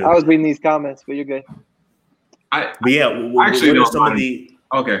good. I was reading these comments, but you're good.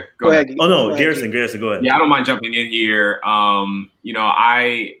 Okay, go ahead. Oh no, Garrison, go ahead. Yeah, I don't mind jumping in here. I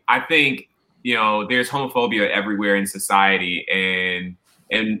think there's homophobia everywhere in society, and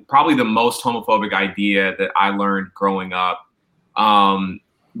probably the most homophobic idea that I learned growing up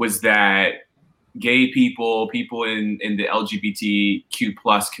was that gay people in the LGBTQ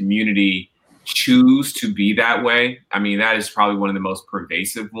plus community choose to be that way. I mean, that is probably one of the most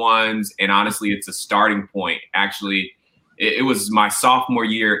pervasive ones. And honestly, it's a starting point. Actually, it was my sophomore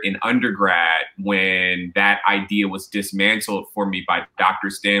year in undergrad when that idea was dismantled for me by Dr.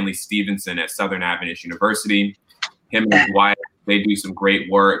 Stanley Stevenson at Southern Adventist University. Him and his wife, they do some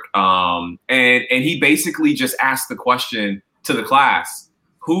great work. And he basically just asked the question to the class: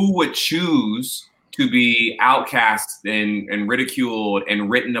 who would choose to be outcast and ridiculed and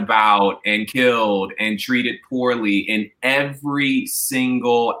written about and killed and treated poorly in every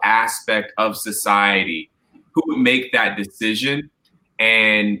single aspect of society? Who would make that decision?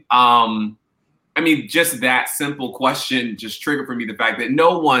 And just that simple question just triggered for me the fact that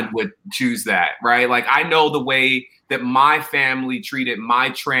no one would choose that, right? I know the way that my family treated my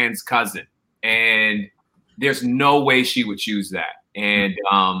trans cousin, and there's no way she would choose that. And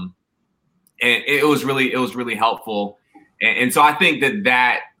it was really helpful. And so I think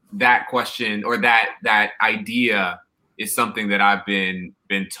that question or that idea is something that I've been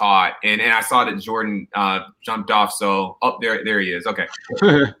taught. And I saw that Jordan jumped off. So there he is. Okay.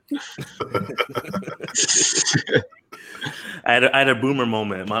 I had a boomer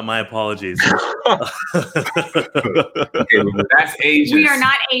moment. My apologies. Okay, that's ageist. We are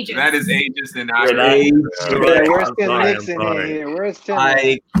not ageist. That is ageist, and where's Tim Nixon here? Where's Tim?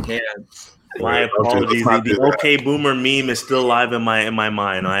 I can't. My apologies. The okay boomer meme is still alive in my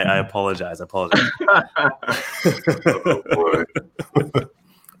mind. I apologize. Oh, boy.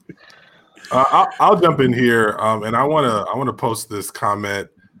 I'll jump in here, and I want to post this comment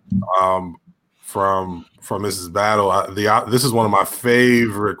from Mrs. Battle. This is one of my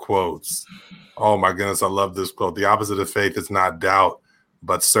favorite quotes. Oh my goodness, I love this quote. "The opposite of faith is not doubt,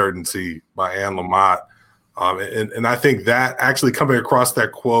 but certainty," by Anne Lamott. And I think that actually coming across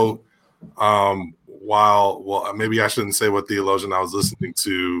that quote, well, maybe I shouldn't say what theologian I was listening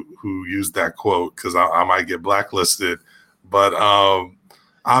to who used that quote, because I might get blacklisted. But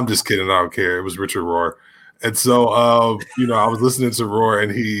I'm just kidding. I don't care. It was Richard Rohr. And so, I was listening to Rohr,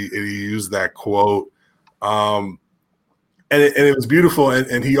 and he used that quote. And it was beautiful.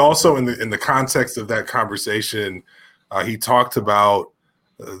 And he also, in the context of that conversation, he talked about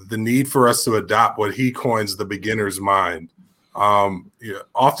the need for us to adopt what he coins the beginner's mind.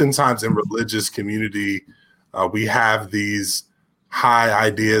 Oftentimes in religious community, we have these high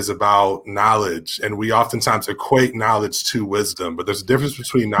ideas about knowledge, and we oftentimes equate knowledge to wisdom. But there's a difference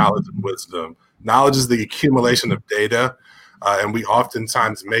between knowledge and wisdom. Knowledge is the accumulation of data, and we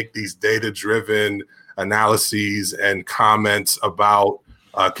oftentimes make these data-driven analyses and comments about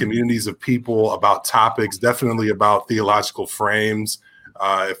communities of people, about topics, definitely about theological frames.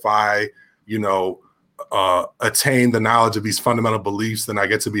 If I, attain the knowledge of these fundamental beliefs, then I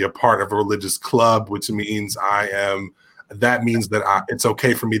get to be a part of a religious club, which means that it's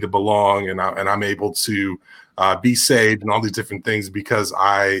okay for me to belong, and I'm able to be saved and all these different things because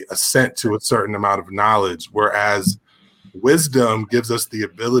I assent to a certain amount of knowledge. Whereas wisdom gives us the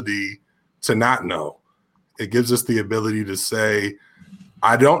ability to not know. It gives us the ability to say,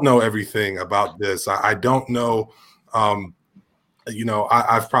 I don't know everything about this. I don't know.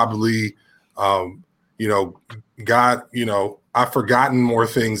 I've probably, God, I've forgotten more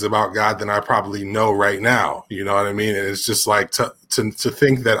things about God than I probably know right now. You know what I mean? And it's just like to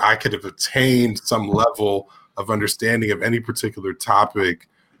think that I could have attained some level of understanding of any particular topic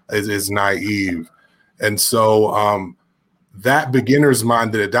is naive. And so that beginner's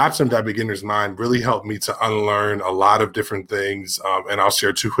mind, the adoption of that beginner's mind really helped me to unlearn a lot of different things. And I'll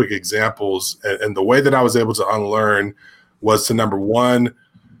share two quick examples. And the way that I was able to unlearn was to, number one,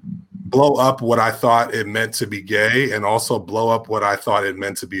 blow up what I thought it meant to be gay, and also blow up what I thought it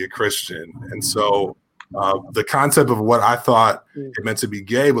meant to be a Christian. And so the concept of what I thought it meant to be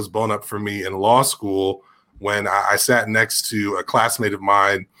gay was blown up for me in law school when I sat next to a classmate of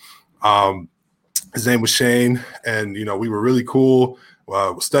mine. His name was Shane, and we were really cool,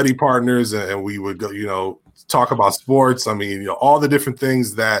 study partners, and we would go, talk about sports. I mean, all the different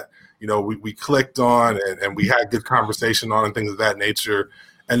things that we clicked on, and we had good conversation on, and things of that nature.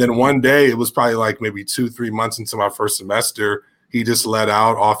 And then one day, it was probably like maybe 2-3 months into my first semester, he just let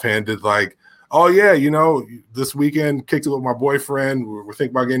out offhanded like, "Oh yeah, this weekend kicked it with my boyfriend. We're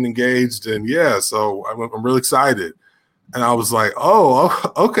thinking about getting engaged, and yeah, so I'm really excited." And I was like,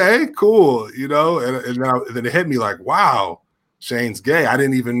 "Oh, okay, cool," and then it hit me like, "Wow, Shane's gay. I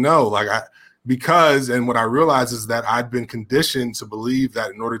didn't even know." And what I realized is that I'd been conditioned to believe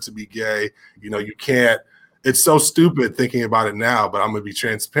that in order to be gay, you can't. It's so stupid thinking about it now, but I'm gonna be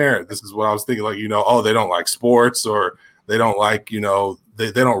transparent. This is what I was thinking, like, oh, they don't like sports, or they don't like, they don't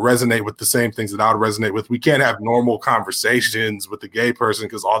resonate with the same things that I would resonate with. We can't have normal conversations with the gay person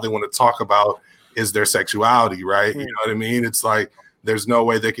because all they want to talk about is their sexuality, right? You know what I mean? It's like there's no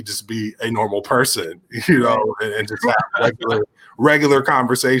way they could just be a normal person, and just have regular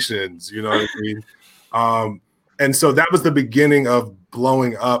conversations, you know what I mean? And so that was the beginning of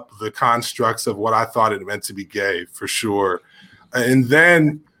blowing up the constructs of what I thought it meant to be gay, for sure. And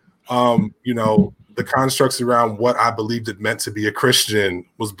then, the constructs around what I believed it meant to be a Christian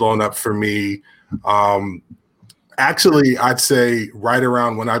was blown up for me. Actually, I'd say right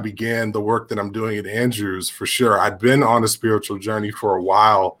around when I began the work that I'm doing at Andrews, for sure. I'd been on a spiritual journey for a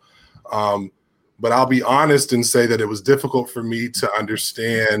while, but I'll be honest and say that it was difficult for me to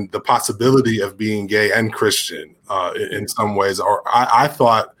understand the possibility of being gay and Christian in some ways. Or I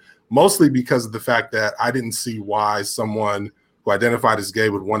thought, mostly because of the fact that I didn't see why someone who identified as gay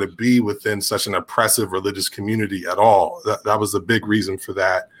would want to be within such an oppressive religious community at all. That was a big reason for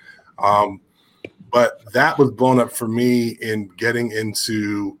that. But that was blown up for me in getting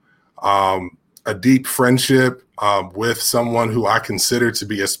into a deep friendship with someone who I consider to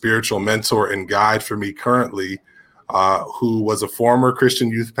be a spiritual mentor and guide for me currently, who was a former Christian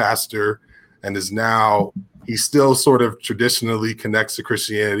youth pastor and is now, he still sort of traditionally connects to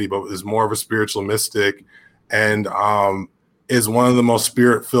Christianity, but is more of a spiritual mystic, and is one of the most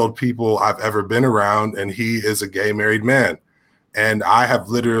spirit-filled people I've ever been around. And he is a gay married man. And I have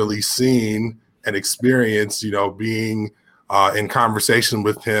literally seen and experienced, being in conversation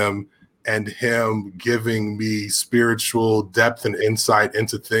with him and him giving me spiritual depth and insight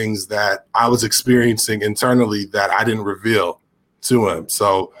into things that I was experiencing internally that I didn't reveal to him.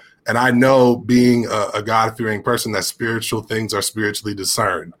 So, and I know, being a God-fearing person, that spiritual things are spiritually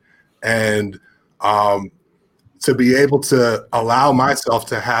discerned. And to be able to allow myself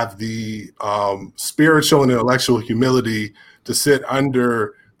to have the spiritual and intellectual humility to sit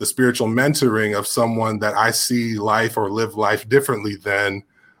under the spiritual mentoring of someone that I see life or live life differently than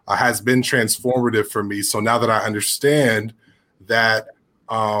has been transformative for me. So now that I understand that,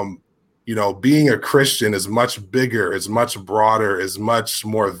 being a Christian is much bigger, is much broader, is much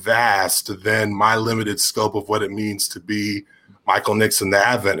more vast than my limited scope of what it means to be Michael Nixon, the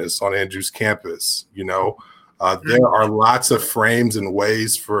Adventist on Andrews campus. There are lots of frames and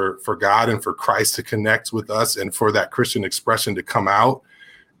ways for God and for Christ to connect with us and for that Christian expression to come out.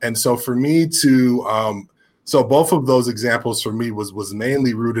 And so for me to, so both of those examples for me was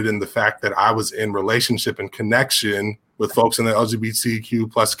mainly rooted in the fact that I was in relationship and connection with folks in the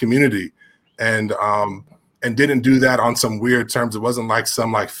LGBTQ plus community, and didn't do that on some weird terms. It wasn't like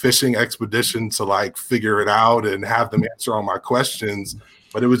some fishing expedition to figure it out and have them answer all my questions,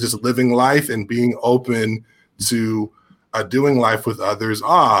 but it was just living life and being open to doing life with others.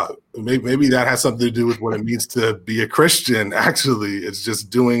 Maybe that has something to do with what it means to be a Christian. Actually, it's just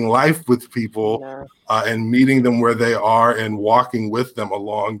doing life with people and meeting them where they are and walking with them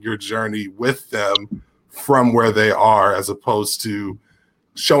along your journey with them from where they are, as opposed to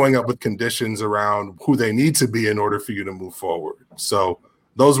showing up with conditions around who they need to be in order for you to move forward. So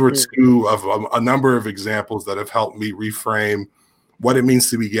those were two of a number of examples that have helped me reframe what it means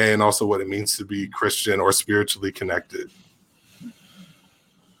to be gay and also what it means to be Christian or spiritually connected.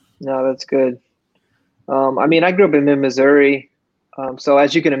 No, that's good. I grew up in Missouri. So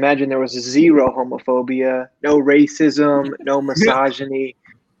as you can imagine, there was zero homophobia, no racism, no misogyny,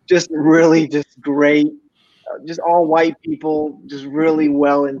 just great, just all white people, just really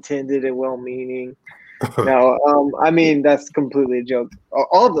well-intended and well-meaning. No, that's completely a joke.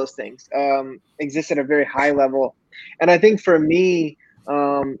 All of those things exist at a very high level. And I think for me,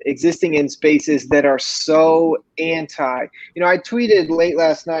 existing in spaces that are so anti, I tweeted late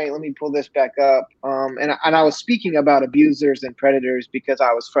last night, let me pull this back up. And I was speaking about abusers and predators because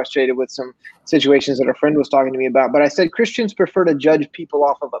I was frustrated with some situations that a friend was talking to me about. But I said, Christians prefer to judge people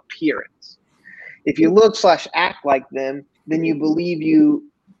off of appearance. If you look/act like them, then they believe you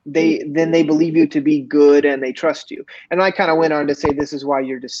to be good and they trust you. And I kind of went on to say, this is why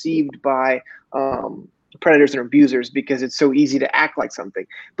you're deceived by, predators and abusers, because it's so easy to act like something.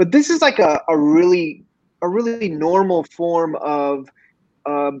 But this is like a really normal form of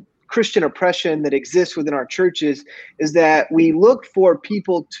Christian oppression that exists within our churches, is that we look for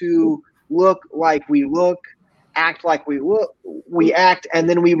people to look like we look, act like we act, and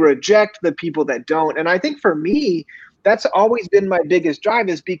then we reject the people that don't. And I think for me, that's always been my biggest drive,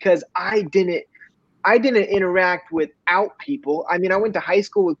 is because I didn't interact with out people. I went to high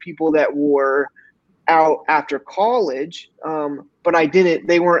school with people that were out after college, but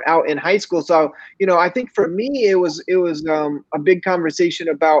they weren't out in high school. So, I think for me, it was a big conversation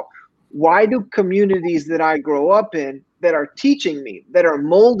about, why do communities that I grow up in, that are teaching me, that are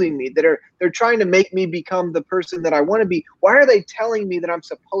molding me, they're trying to make me become the person that I want to be, why are they telling me that I'm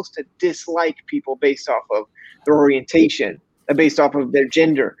supposed to dislike people based off of their orientation, based off of their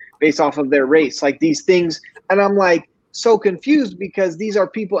gender, based off of their race, like these things? And I'm like, so confused, because these are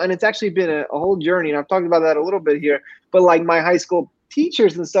people, and it's actually been a whole journey, and I've talked about that a little bit here, but like my high school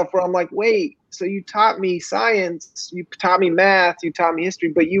teachers and stuff, where I'm like, wait, so you taught me science, you taught me math, you taught me history,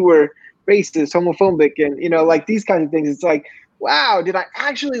 but you were racist, homophobic, and like these kinds of things. It's like, wow, did I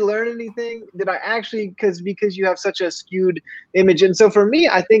actually learn anything? Did I actually, because you have such a skewed image. And so for me,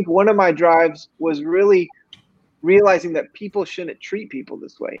 I think one of my drives was really realizing that people shouldn't treat people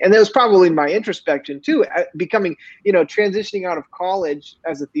this way. And that was probably my introspection too, becoming, transitioning out of college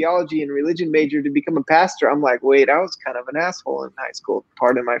as a theology and religion major to become a pastor. I'm like, wait, I was kind of an asshole in high school,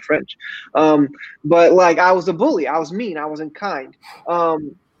 pardon my French. But I was a bully, I was mean, I wasn't kind.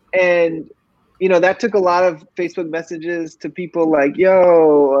 And, that took a lot of Facebook messages to people like,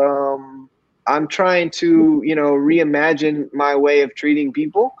 I'm trying to, reimagine my way of treating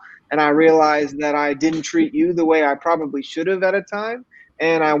people. And I realized that I didn't treat you the way I probably should have at a time.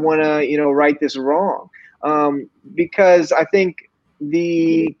 And I want to, right this wrong. Because I think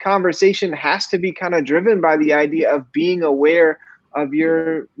the conversation has to be kind of driven by the idea of being aware of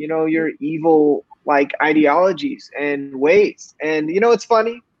your evil ideologies and ways. And, it's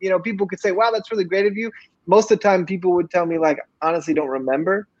funny, people could say, wow, that's really great of you. Most of the time people would tell me honestly, don't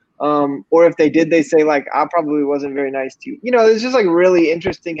remember. Or if they did, they say I probably wasn't very nice to you. It's just really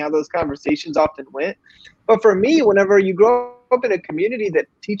interesting how those conversations often went. But for me, whenever you grow up in a community that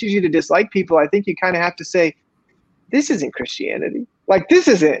teaches you to dislike people, I think you kind of have to say, this isn't Christianity. This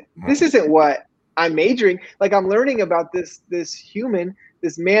isn't what I'm majoring. I'm learning about this human,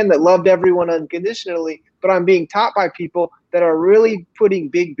 this man that loved everyone unconditionally, but I'm being taught by people that are really putting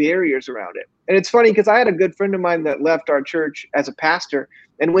big barriers around it. And it's funny because I had a good friend of mine that left our church as a pastor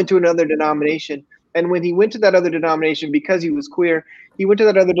and went to another denomination. And when he went to that other denomination, because he was queer, he went to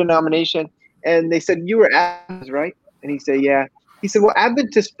that other denomination and they said, "You were Adventist, right?" And he said, "Yeah." He said, "Well,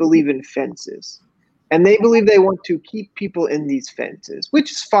 Adventists believe in fences. And they believe they want to keep people in these fences," which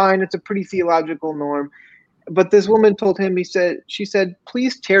is fine. It's a pretty theological norm. But this woman told him, she said,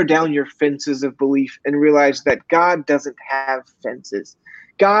 "Please tear down your fences of belief and realize that God doesn't have fences.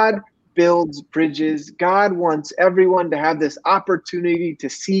 God builds bridges. God wants everyone to have this opportunity to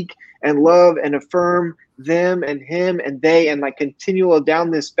seek and love and affirm them and him and they, and like continual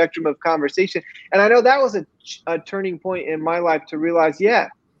down this spectrum of conversation." And I know that was a turning point in my life to realize, yeah,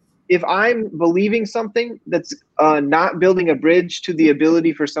 if I'm believing something that's not building a bridge to the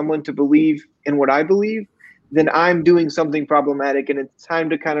ability for someone to believe in what I believe, then I'm doing something problematic, and it's time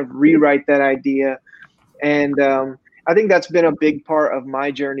to kind of rewrite that idea. And I think that's been a big part of my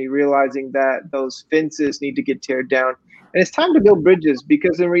journey, realizing that those fences need to get teared down. And it's time to build bridges,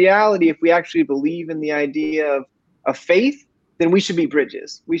 because in reality, if we actually believe in the idea of faith, then we should be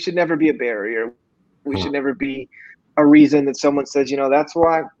bridges. We should never be a barrier. We should never be a reason that someone says, that's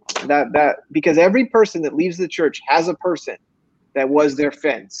why because every person that leaves the church has a person that was their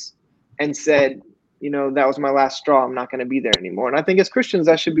fence and said, that was my last straw. I'm not going to be there anymore. And I think as Christians,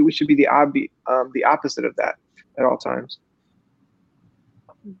 we should be the opposite of that at all times.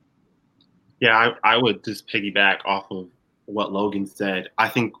 Yeah, I would just piggyback off of what Logan said. I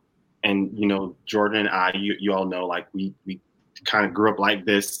think, and Jordan and I, you all know, like we kind of grew up like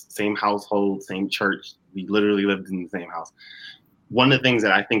this, same household, same church. We literally lived in the same house. One of the things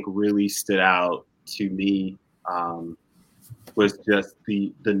that I think really stood out to me was just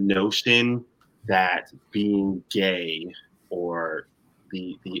the notion that being gay, or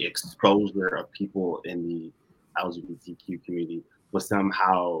the exposure of people in the LGBTQ community, was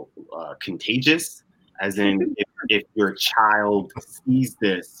somehow contagious, as in if your child sees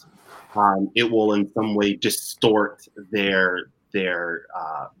this, it will in some way distort their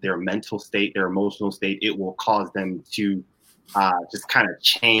mental state, their emotional state. It will cause them to just kind of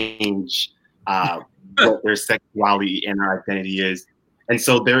change what their sexuality and their identity is. And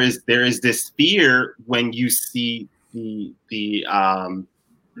so there is this fear when you see the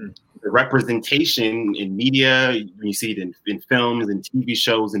representation in media, when you see it in films and TV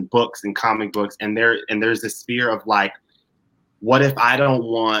shows and books and comic books, and there's this fear of like, what if I don't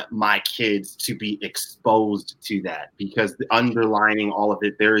want my kids to be exposed to that? Because underlining all of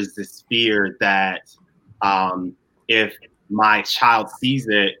it, there is this fear that if my child sees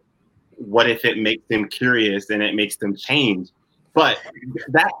it, what if it makes them curious and it makes them change? But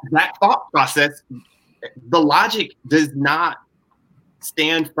that thought process, the logic does not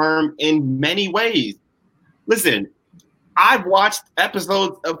stand firm in many ways. Listen, I've watched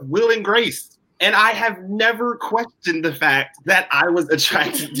episodes of Will and Grace, and I have never questioned the fact that I was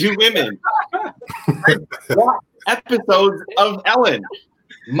attracted to women. I've watched episodes of Ellen.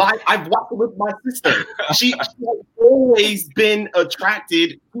 I've watched it with my sister. She has always been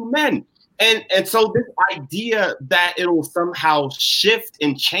attracted to men. And so this idea that it'll somehow shift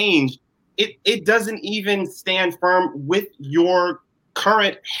and change, it doesn't even stand firm with your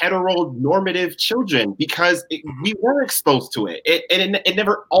current heteronormative children, because we were exposed to it. It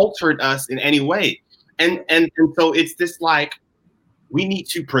never altered us in any way. And so it's this like, we need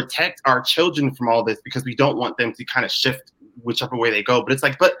to protect our children from all this because we don't want them to kind of shift whichever way they go. But it's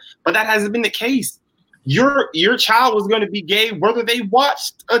like, but that hasn't been the case. Your child was going to be gay whether they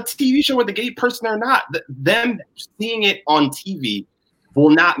watched a TV show with a gay person or not. Them seeing it on TV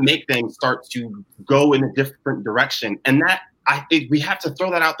will not make them start to go in a different direction. And that we have to throw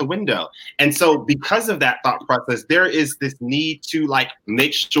that out the window. And so because of that thought process, there is this need to like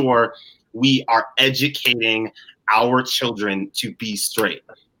make sure we are educating our children to be straight.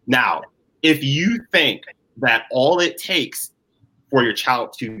 Now, if you think that all it takes for your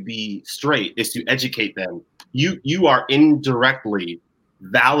child to be straight is to educate them, you are indirectly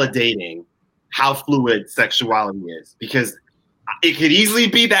validating how fluid sexuality is, because it could easily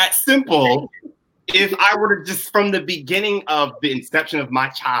be that simple. If I were to just from the beginning of the inception of my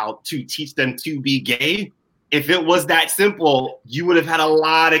child to teach them to be gay, if it was that simple, you would have had a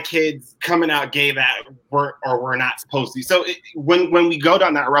lot of kids coming out gay that were not supposed to. So when we go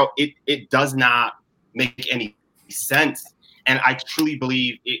down that road, it does not make any sense. And I truly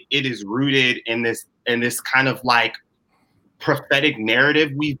believe it is rooted in this kind of like prophetic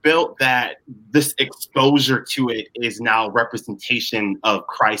narrative we've built, that this exposure to it is now representation of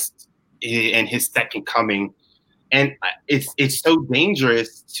Christ and his second coming. And it's so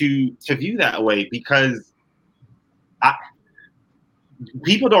dangerous to view that way, because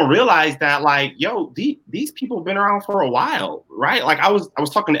people don't realize that, like, yo, these people have been around for a while, right? Like, I was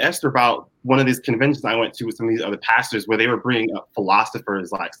talking to Esther about one of these conventions I went to with some of these other pastors where they were bringing up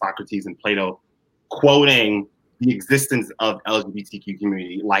philosophers like Socrates and Plato, quoting the existence of LGBTQ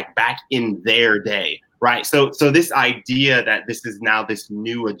community, like back in their day, right? So this idea that this is now this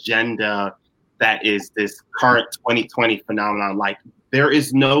new agenda that is this current 2020 phenomenon, like, there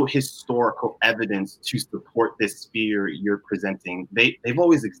is no historical evidence to support this fear you're presenting. They've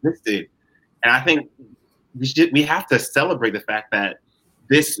always existed. And I think we have to celebrate the fact that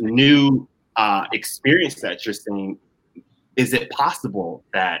this new experience that you're seeing, is it possible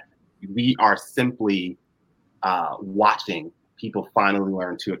that we are simply watching people finally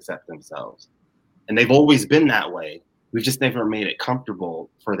learn to accept themselves? And they've always been that way. We've just never made it comfortable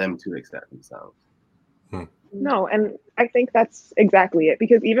for them to accept themselves. No, and I think that's exactly it.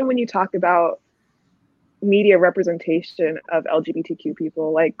 Because even when you talk about media representation of LGBTQ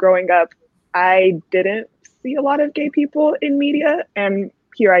people, like growing up, I didn't see a lot of gay people in media, and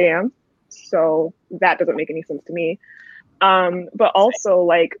here I am. So that doesn't make any sense to me. But also,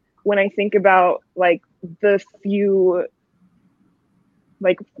 like, when I think about like the few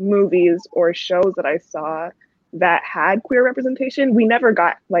like movies or shows that I saw that had queer representation, we never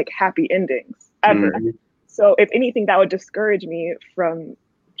got like happy endings ever. Mm-hmm. So if anything, that would discourage me from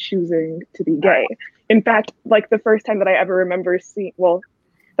choosing to be gay. In fact, like the first time that I ever remember seeing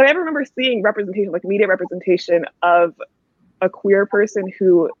representation, like media representation of a queer person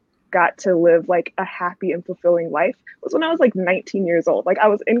who got to live like a happy and fulfilling life was when I was like 19 years old. Like I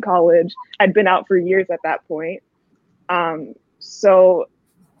was in college. I'd been out for years at that point. So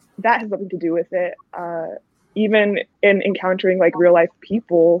that has nothing to do with it. Even in encountering like real life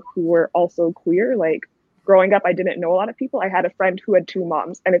people who were also queer, like growing up, I didn't know a lot of people. I had a friend who had 2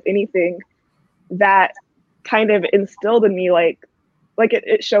 moms. And if anything, that kind of instilled in me, like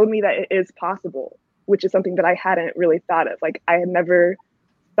it showed me that it is possible, which is something that I hadn't really thought of. Like I had never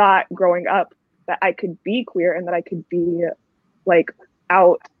thought growing up that I could be queer and that I could be like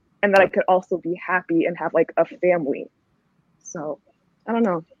out and that I could also be happy and have like a family. So I don't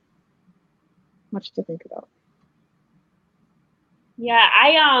know. Much to think about. Yeah,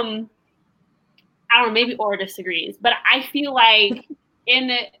 I don't know, maybe Aura disagrees, but I feel like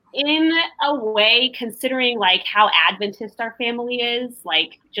in a way, considering like how Adventist our family is,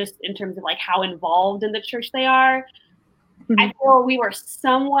 like just in terms of like how involved in the church they are, mm-hmm. I feel we were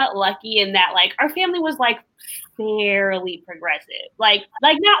somewhat lucky in that like our family was like fairly progressive, like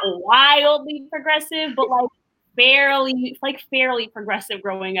not wildly progressive, but like fairly progressive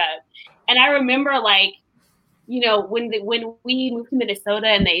growing up. And I remember like, you know, when we moved to Minnesota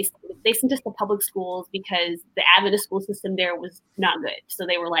and they sent us to public schools because the Adventist school system there was not good. So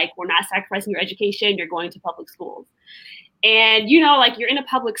they were like, we're not sacrificing your education. You're going to public schools. And, you know, like you're in a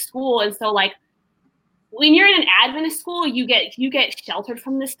public school. And so like when you're in an Adventist school, you get sheltered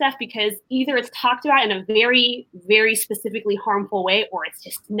from this stuff because either it's talked about in a very, very specifically harmful way, or it's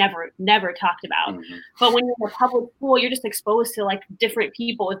just never talked about. Mm-hmm. But when you're in a public school, you're just exposed to like different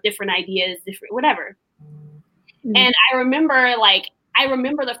people with different ideas, different whatever. Mm-hmm. And I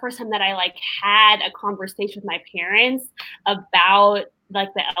remember the first time that I like had a conversation with my parents about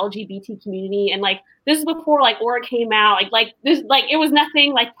like the LGBT community, and like this is before like Aura came out, like this, like it was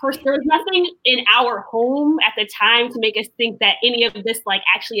nothing like there was nothing in our home at the time to make us think that any of this like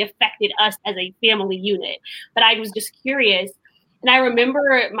actually affected us as a family unit. But I was just curious. And I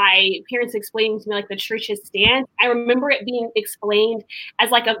remember my parents explaining to me like the church's stance. I remember it being explained as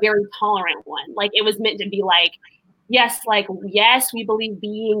like a very tolerant one. Like it was meant to be like, yes, we believe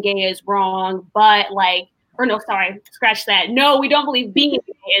being gay is wrong, but like, or no, sorry, scratch that. No, we don't believe being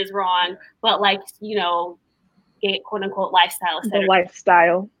gay is wrong, but like, you know, gay, quote unquote lifestyle. The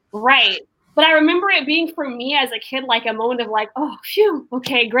lifestyle. Right. But I remember it being for me as a kid, like a moment of like, oh, phew,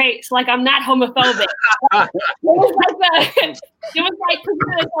 okay, great. So like, I'm not homophobic. It was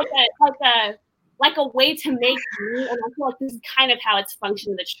like a way to make me, and I feel like this is kind of how it's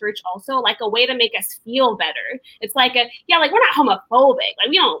functioned in the church also, like a way to make us feel better. It's like like we're not homophobic.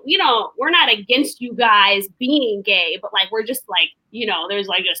 Like we're not against you guys being gay, but like we're just like, you know, there's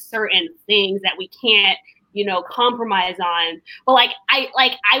like just certain things that we can't, you know, compromise on. But like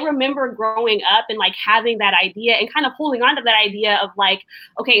I remember growing up and like having that idea and kind of holding on to that idea of like,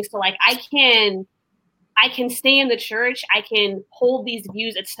 okay, so like I can stay in the church, I can hold these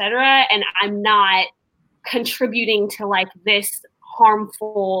views, etc., and I'm not contributing to like this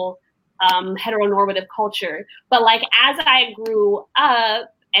harmful heteronormative culture. But like as I grew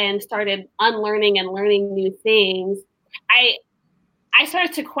up and started unlearning and learning new things, I I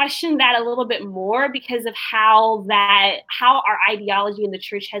started to question that a little bit more because of how our ideology in the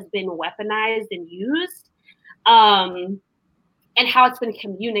church has been weaponized and used, and how it's been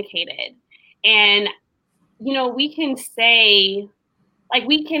communicated. And, you know, we can say, and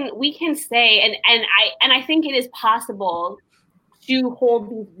I think it is possible to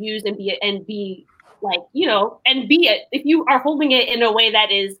hold these views and be like, you know, and be it if you are holding it in a way that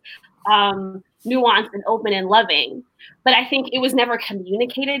is nuanced and open and loving. But I think it was never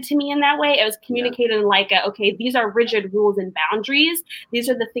communicated to me in that way. It was communicated in like, okay, these are rigid rules and boundaries. These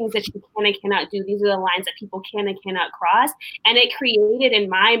are the things that you can and cannot do. These are the lines that people can and cannot cross. And it created in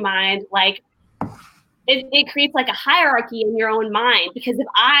my mind, like, it creates like a hierarchy in your own mind, because if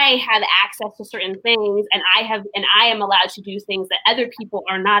I have access to certain things and I am allowed to do things that other people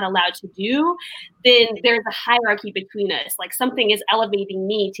are not allowed to do, then there's a hierarchy between us. Like something is elevating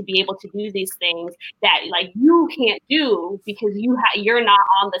me to be able to do these things that like you can't do because you're not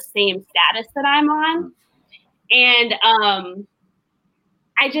on the same status that I'm on. And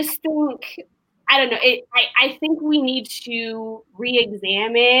I just think, I don't know. I think we need to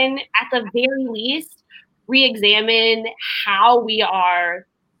re-examine, at the very least, re-examine how we are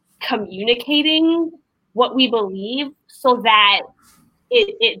communicating what we believe, so that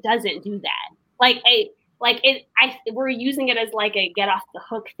it doesn't do that. We're using it as like a get off the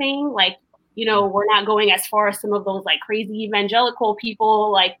hook thing. Like, you know, we're not going as far as some of those like crazy evangelical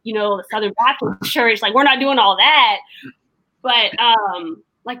people, like, you know, the Southern Baptist Church. Like, we're not doing all that, but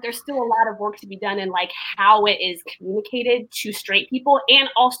like there's still a lot of work to be done in like how it is communicated to straight people and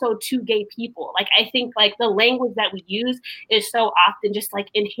also to gay people. Like, I think like the language that we use is so often just like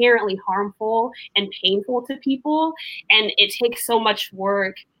inherently harmful and painful to people. And it takes so much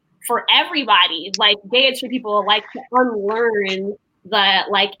work for everybody, like gay and straight people, like to unlearn the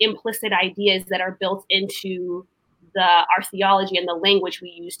like implicit ideas that are built into our theology and the language we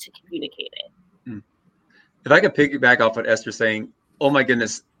use to communicate it. If I could piggyback off what Esther's saying, oh my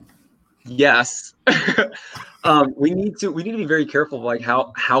goodness, yes. We need to be very careful of like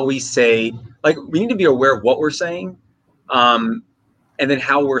how we say, like we need to be aware of what we're saying, and then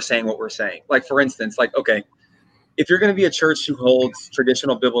how we're saying what we're saying. Like for instance, like, okay, if you're going to be a church who holds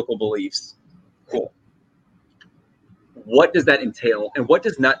traditional biblical beliefs, cool. What does that entail, and what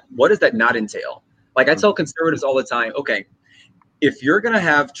does that not entail? Like I tell conservatives all the time, okay, if you're going to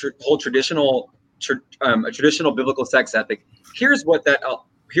have a traditional biblical sex ethic, here's what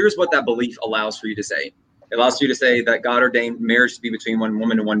that belief allows for you to say. It allows you to say that God ordained marriage to be between one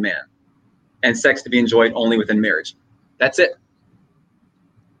woman and one man, and sex to be enjoyed only within marriage. That's it.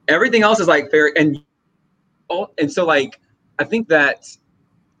 Everything else is like fair, and so like I think that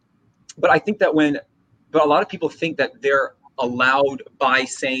a lot of people think that they're allowed by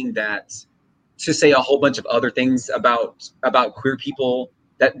saying that to say a whole bunch of other things about queer people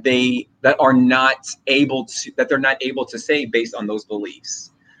that they're not able to say based on those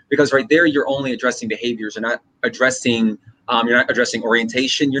beliefs, because right there you're only addressing behaviors. You're not addressing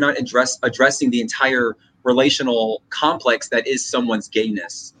orientation. You're not addressing the entire relational complex that is someone's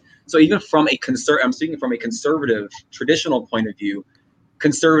gayness. So even from I'm speaking from a conservative traditional point of view,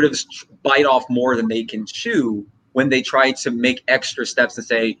 conservatives bite off more than they can chew when they try to make extra steps to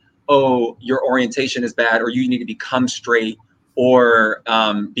say, oh, your orientation is bad, or you need to become straight, or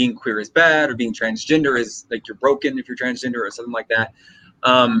being queer is bad, or being transgender is like you're broken if you're transgender, or something like that.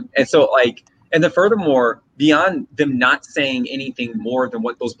 And so like, and then furthermore, beyond them not saying anything more than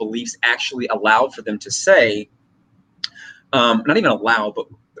what those beliefs actually allow for them to say, not even allow, but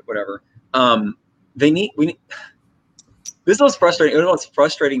whatever, this is what's frustrating. One of the most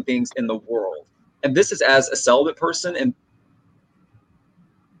frustrating things in the world, and this is as a celibate person,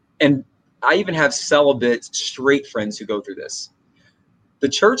 and I even have celibate straight friends who go through this. The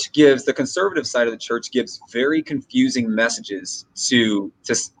conservative side of the church gives very confusing messages to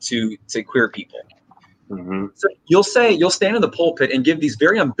queer people. Mm-hmm. So you'll stand in the pulpit and give these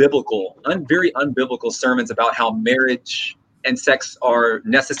very unbiblical sermons about how marriage and sex are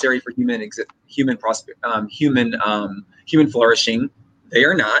necessary for human flourishing. They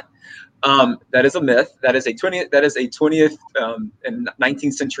are not. That is a myth. That is a 20th and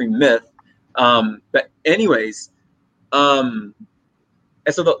 19th century myth. But anyways, and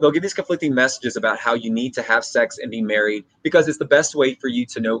so they'll give these conflicting messages about how you need to have sex and be married because it's the best way for you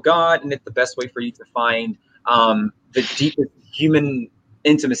to know God, and it's the best way for you to find the deepest human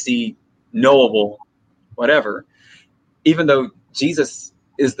intimacy knowable, whatever. Even though Jesus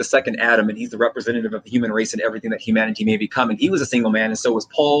is the second Adam and he's the representative of the human race and everything that humanity may become, and he was a single man, and so was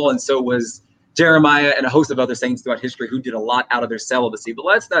Paul, and so was Jeremiah, and a host of other saints throughout history who did a lot out of their celibacy. But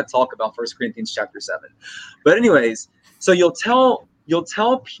let's not talk about 1 Corinthians chapter 7. But anyways, so you'll tell you'll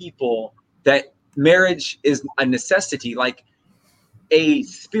tell people that marriage is a necessity, like a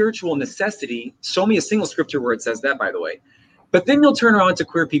spiritual necessity. Show me a single scripture where it says that, by the way. But then you'll turn around to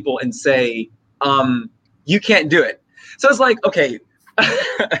queer people and say, you can't do it. So it's like, okay,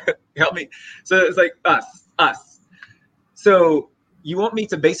 help me. So it's like us. So you want me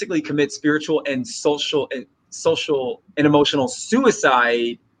to basically commit spiritual and social and emotional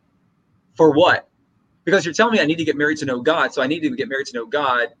suicide for what? Because you're telling me I need to get married to know God, so I need to get married to know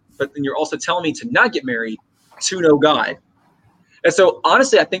God, but then you're also telling me to not get married to know God. And so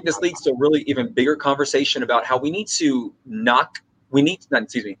honestly, I think this leads to a really even bigger conversation about how we need to let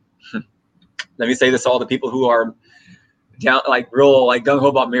me say this to all the people who are down, like real, like gung-ho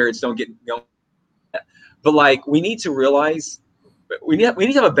about marriage, but like we need to realize we need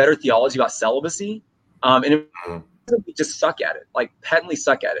to have a better theology about celibacy. And we just suck at it, like patently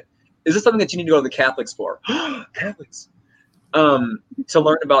suck at it. Is this something that you need to go to the Catholics for? Catholics. To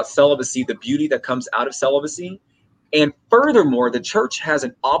learn about celibacy, the beauty that comes out of celibacy. And furthermore, the church has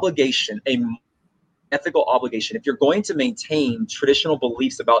an obligation, an ethical obligation. If you're going to maintain traditional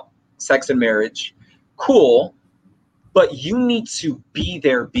beliefs about sex and marriage, cool, but you need to be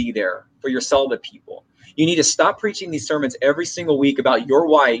there for your celibate people. You need to stop preaching these sermons every single week about your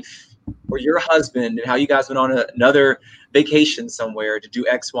wife or your husband and how you guys went on another vacation somewhere to do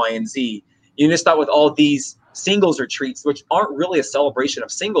X, Y, and Z. You need to stop with all these singles retreats, which aren't really a celebration of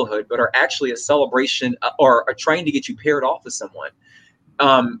singlehood, but are actually a celebration or are trying to get you paired off with someone.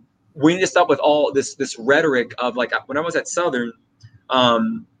 We need to stop with all this rhetoric of, like, when I was at Southern,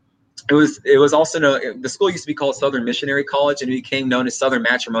 it was also known, the school used to be called Southern Missionary College, and it became known as Southern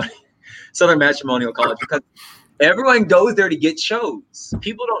Matrimonial College, because everyone goes there to get shows.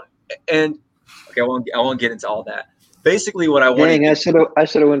 People don't, and okay, I won't get into all that. Basically, what I want. Dang, I should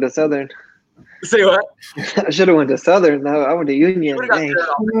have went to Southern. Say what? I should have went to Southern. No, I went to Union. Around the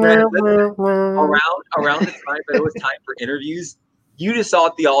time that it was time for interviews, you just saw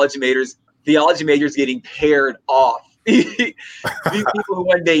theology majors getting paired off. These people who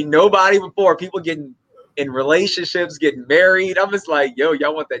one day nobody before, people getting in relationships, getting married. I'm just like, yo,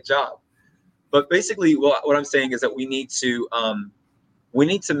 y'all want that job. But basically, what I'm saying is that we need to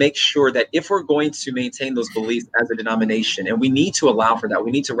make sure that if we're going to maintain those beliefs as a denomination, and we need to allow for that,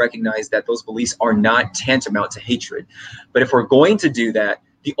 we need to recognize that those beliefs are not tantamount to hatred. But if we're going to do that,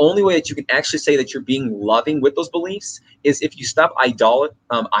 the only way that you can actually say that you're being loving with those beliefs is if you stop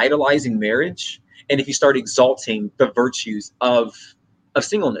idolizing marriage, and if you start exalting the virtues of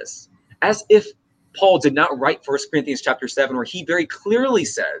singleness. As if Paul did not write 1 Corinthians chapter 7, where he very clearly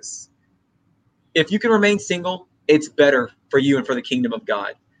says, if you can remain single, it's better for you and for the kingdom of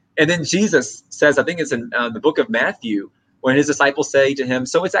God. And then Jesus says, I think it's in the book of Matthew, when his disciples say to him,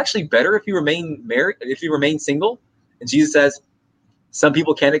 so it's actually better if you remain married, if you remain single? And Jesus says, some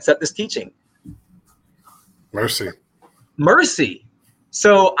people can't accept this teaching. Mercy.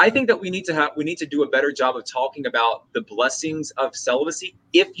 So I think that we need to do a better job of talking about the blessings of celibacy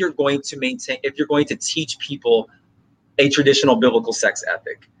if you're going to teach people a traditional biblical sex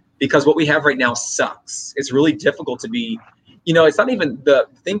ethic. Because what we have right now sucks. It's really difficult to be, it's not even the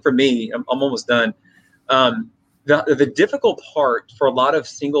thing for me. I'm almost done. The difficult part for a lot of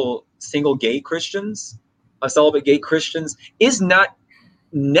single gay Christians, celibate gay Christians, is not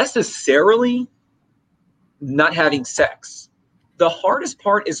necessarily not having sex. The hardest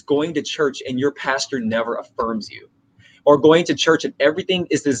part is going to church and your pastor never affirms you, or going to church and everything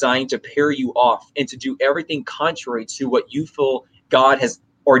is designed to pair you off and to do everything contrary to what you feel God has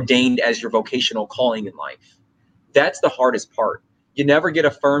ordained as your vocational calling in life. That's the hardest part. You never get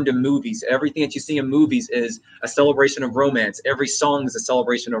affirmed in movies. Everything that you see in movies is a celebration of romance. Every song is a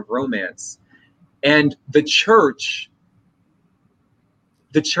celebration of romance. And the church,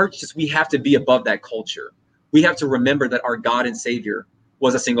 we have to be above that culture. We have to remember that our God and Savior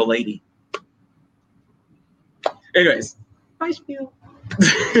was a single lady. Anyways, bye, spiel.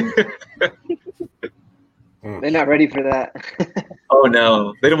 They're not ready for that. Oh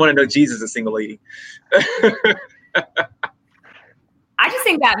no, they don't want to know Jesus is a single lady. I just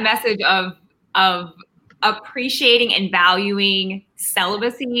think that message of appreciating and valuing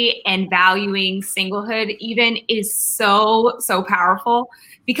celibacy and valuing singlehood even is so powerful,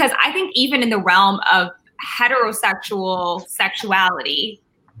 because I think even in the realm of heterosexual sexuality,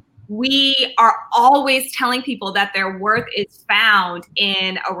 we are always telling people that their worth is found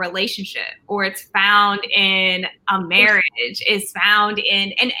in a relationship, or it's found in a marriage, is found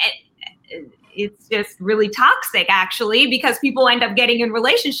in, and it's just really toxic actually, because people end up getting in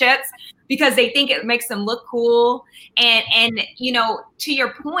relationships because they think it makes them look cool. And to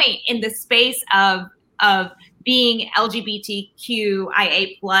your point, in the space of being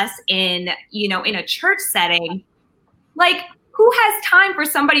LGBTQIA+ in, in a church setting, like, who has time for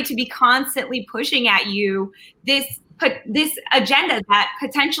somebody to be constantly pushing at you this agenda that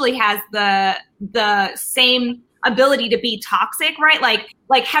potentially has the same ability to be toxic, right?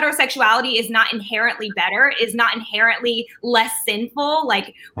 Like heterosexuality is not inherently better, is not inherently less sinful.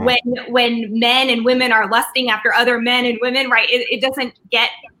 Like when men and women are lusting after other men and women, right? It doesn't get,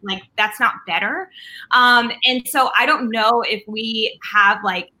 like, that's not better. And so I don't know if we have,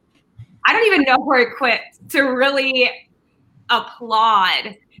 like, I don't even know if we're equipped to really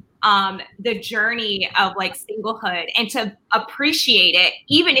applaud the journey of, like, singlehood and to appreciate it,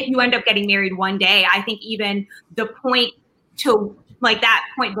 even if you end up getting married one day. I think even the point to, like, that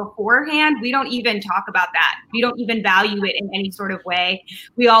point beforehand, we don't even talk about that. We don't even value it in any sort of way.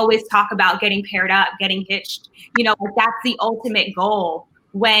 We always talk about getting paired up, getting hitched, like, that's the ultimate goal,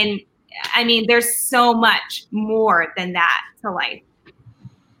 when, I mean, there's so much more than that to life.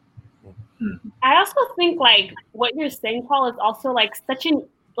 I also think, like, what you're saying, Paul, is also, like,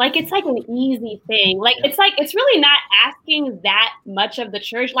 it's like an easy thing. Like, it's really not asking that much of the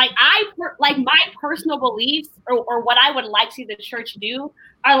church. Like, my personal beliefs or what I would like to see the church do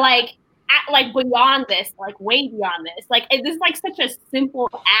are, like, beyond this, like, way beyond this. Like, this is, like, such a simple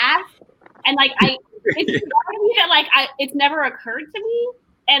ask. And, like, it's never occurred to me.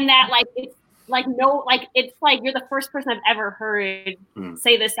 And that, like, it's, like, no, like, it's like you're the first person I've ever heard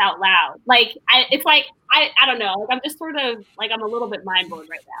say this out loud. Like, I don't know. Like, I'm just sort of, like, I'm a little bit mind blown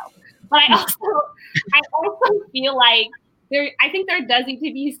right now. But I also feel like I think there does need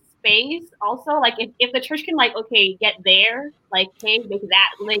to be space also. Like, if the church can, like, okay, get there, like, hey, make that,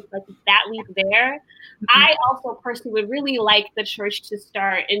 like that leap there. I also personally would really like the church to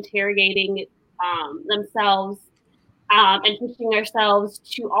start interrogating themselves and teaching ourselves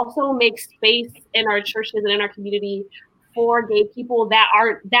to also make space in our churches and in our community for gay people that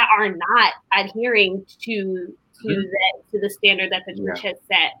are not adhering to the standard that the church has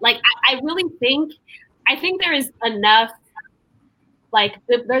set. Like, I think there is enough, like,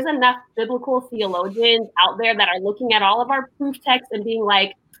 there's enough biblical theologians out there that are looking at all of our proof texts and being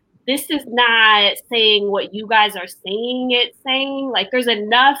like, this is not saying what you guys are saying it's saying. Like, there's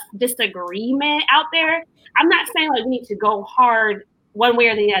enough disagreement out there. I'm not saying, like, we need to go hard one way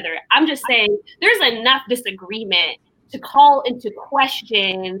or the other. I'm just saying there's enough disagreement to call into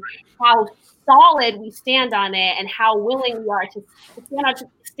question how solid we stand on it and how willing we are to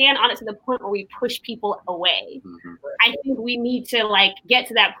stand on it to the point where we push people away. Mm-hmm. I think we need to, like, get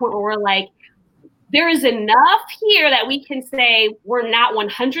to that point where we're like, there is enough here that we can say we're not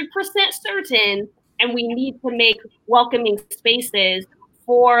 100% certain, and we need to make welcoming spaces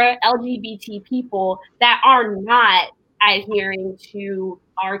for LGBT people that are not adhering to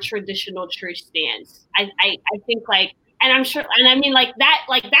our traditional church stance. I think, like, and I'm sure, and I mean, like, that,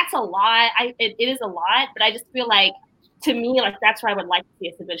 like, that's a lot. It is a lot, but I just feel like, to me, like, that's where I would like to see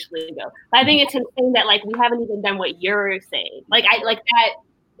us eventually go. But I think it's insane that, like, we haven't even done what you're saying. Like, that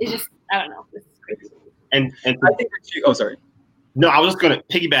is just, I don't know. This is crazy. And I think sorry. No, I was just going to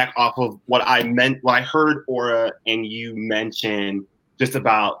piggyback off of what I heard Aura and you mention just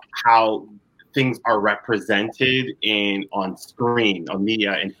about how things are represented on screen, on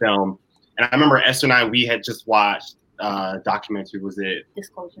media and film. And I remember Esther and we had just watched documentary, was it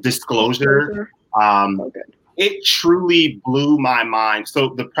Disclosure? It truly blew my mind. So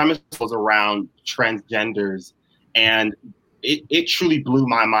the premise was around transgenders, and it truly blew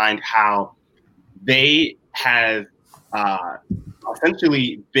my mind how they have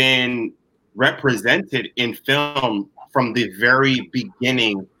essentially been represented in film from the very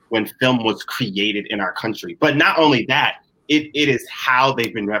beginning when film was created in our country. But not only that, it is how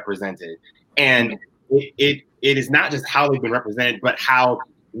they've been represented. And it is not just how they've been represented, but how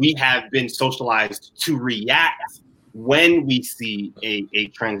we have been socialized to react when we see a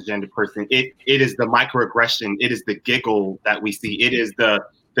transgender person. It is the microaggression, it is the giggle that we see, it is the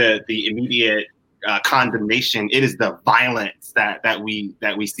immediate condemnation, it is the violence that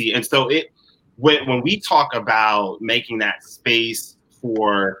we see. And so when we talk about making that space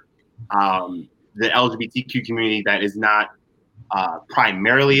for the LGBTQ community that is not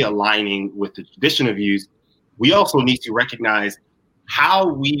primarily aligning with the traditional views, we also need to recognize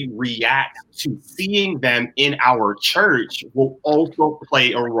how we react to seeing them in our church will also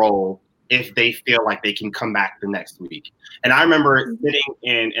play a role if they feel like they can come back the next week. And I remember sitting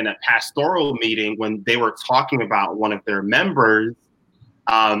in a pastoral meeting when they were talking about one of their members,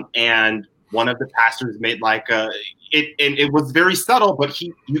 and one of the pastors made like it was very subtle, but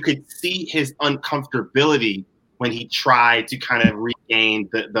you could see his uncomfortability when he tried to kind of regain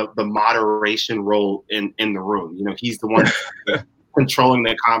the moderation role in the room. You know, he's the one controlling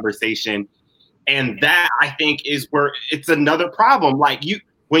the conversation. And that, I think, is where it's another problem. Like,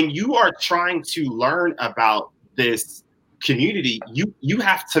 when you are trying to learn about this community, you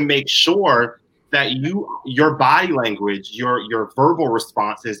have to make sure that your body language, your verbal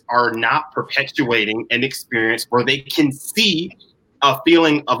responses are not perpetuating an experience where they can see a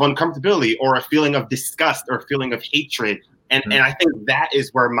feeling of uncomfortability or a feeling of disgust or a feeling of hatred. And I think that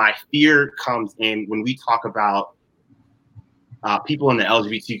is where my fear comes in when we talk about people in the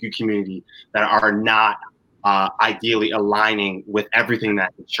LGBTQ community that are not ideally aligning with everything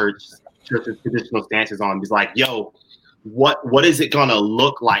that the church's traditional stance is on. It's like, yo, what is it going to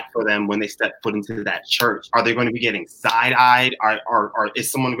look like for them when they step foot into that church? Are they going to be getting side-eyed? Or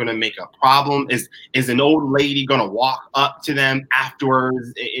is someone going to make a problem? Is an old lady going to walk up to them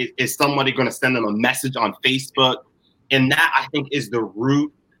afterwards? Is somebody going to send them a message on Facebook? And that, I think, is the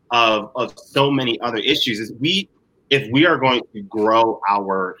root of so many other issues. If we are going to grow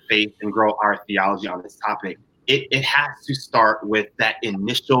our faith and grow our theology on this topic, it has to start with that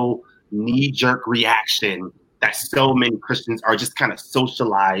initial knee-jerk reaction that so many Christians are just kind of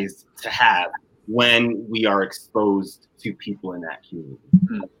socialized to have when we are exposed to people in that community.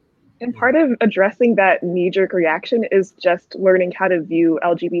 And part of addressing that knee-jerk reaction is just learning how to view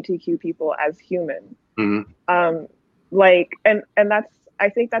LGBTQ people as human. Mm-hmm. And that's, I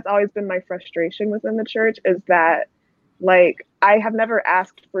think that's always been my frustration within the church, is that, like, I have never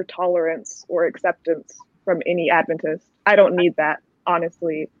asked for tolerance or acceptance from any Adventist. I don't need that,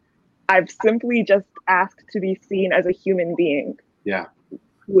 honestly. I've simply just asked to be seen as a human being,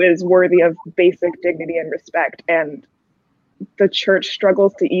 who is worthy of basic dignity and respect. And the church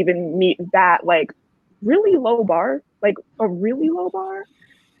struggles to even meet that, like, really low bar, like a really low bar.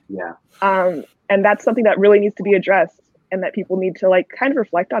 Yeah. And that's something that really needs to be addressed, and that people need to, like, kind of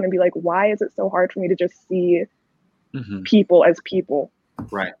reflect on and be like, why is it so hard for me to just see people as people?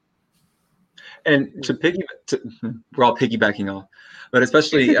 Right. And we're all piggybacking off, but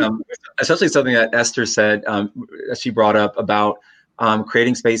especially something that Esther said, that she brought up about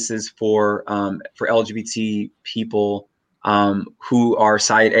creating spaces for LGBT people who are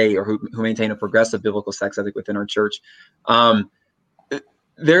side A, or who maintain a progressive biblical sex ethic within our church.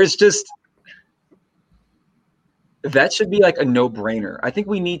 There's just, that should be like a no-brainer. I think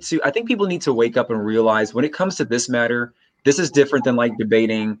people need to wake up and realize, when it comes to this matter, this is different than, like,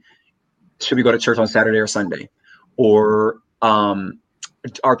 debating, should we go to church on Saturday or Sunday? Or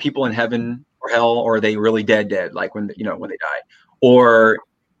are people in heaven or hell, or are they really dead, like when they die? Or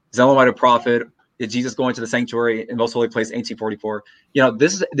is Ellen White a prophet? Did Jesus go into the sanctuary in most holy place, 1844?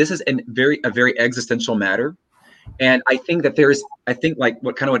 This is a very existential matter. And I think that like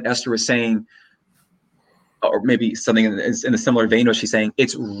what Esther was saying, or maybe something in a similar vein, what she's saying,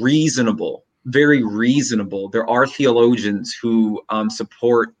 it's reasonable, very reasonable. There are theologians who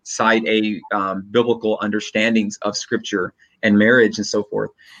support side A biblical understandings of scripture and marriage and so forth.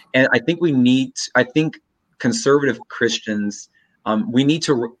 And I think conservative Christians, we need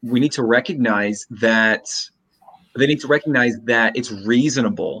to recognize that it's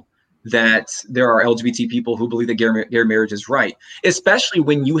reasonable that there are LGBT people who believe that gay marriage is right, especially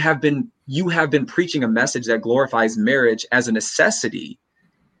when you have been preaching a message that glorifies marriage as a necessity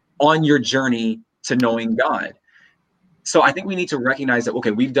on your journey to knowing God. So I think we need to recognize that,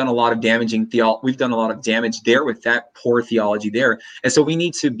 okay, we've done a lot of damage there with that poor theology there. And so we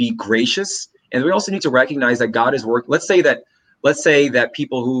need to be gracious, and we also need to recognize that God is working. Let's say that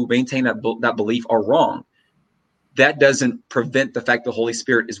people who maintain that belief are wrong. That doesn't prevent the fact the Holy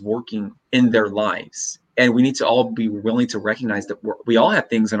Spirit is working in their lives. And we need to all be willing to recognize that we all have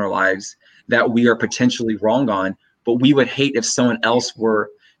things in our lives that we are potentially wrong on, but we would hate if someone else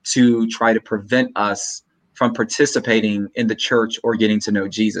were to try to prevent us from participating in the church or getting to know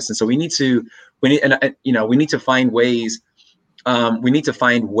Jesus. And so we need to find ways. We need to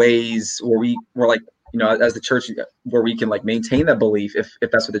find ways where we're like, as the church, where we can, like, maintain that belief if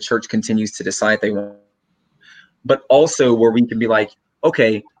that's what the church continues to decide they want. But also where we can be like,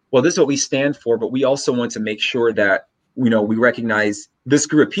 okay, well, this is what we stand for, but we also want to make sure that, we recognize this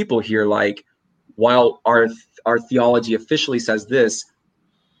group of people here, like, while our theology officially says this,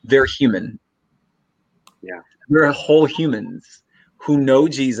 they're human. Yeah. We're whole humans who know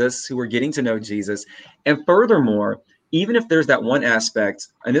Jesus, who are getting to know Jesus. And furthermore, even if there's that one aspect,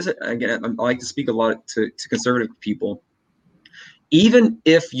 and this, again, I like to speak a lot to conservative people, even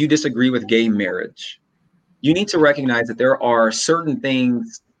if you disagree with gay marriage, you need to recognize that there are certain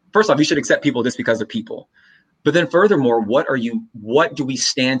things. First off, you should accept people just because they're people. But then furthermore, what do we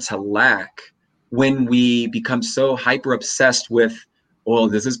stand to lack when we become so hyper obsessed with, well,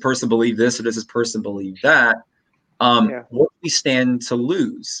 does this person believe this or does this person believe that? What do we stand to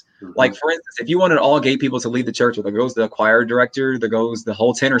lose? Mm-hmm. Like, for instance, if you wanted all gay people to leave the church, well, there goes the choir director, there goes the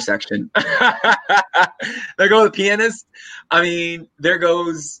whole tenor section, there goes the pianist. I mean, there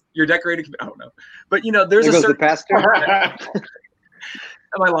goes your decorated. I don't know, but there's there a goes the pastor.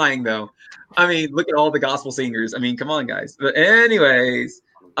 Am I lying though? I mean, look at all the gospel singers. I mean, come on, guys. But anyways,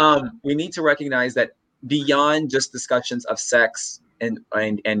 we need to recognize that beyond just discussions of sex and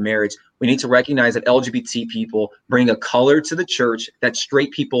marriage, we need to recognize that LGBT people bring a color to the church that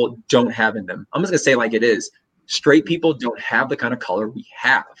straight people don't have in them. I'm just gonna say it like it is. Straight people don't have the kind of color we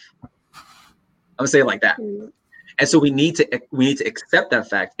have. I'm gonna say it like that. And so we need to accept that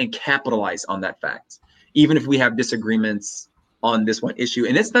fact and capitalize on that fact, even if we have disagreements on this one issue.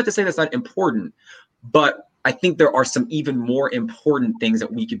 And it's not to say that's not important, but I think there are some even more important things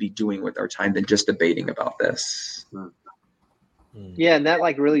that we could be doing with our time than just debating about this. Yeah, and that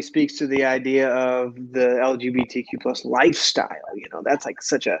really speaks to the idea of the LGBTQ plus lifestyle. That's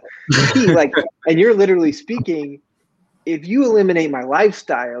such a key. And you're literally speaking, if you eliminate my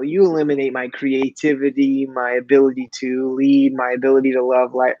lifestyle, you eliminate my creativity, my ability to lead, my ability to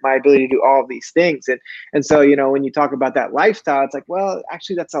love, my ability to do all of these things. And so, when you talk about that lifestyle, it's well,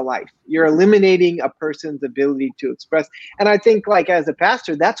 actually, that's a life. You're eliminating a person's ability to express. And I think, as a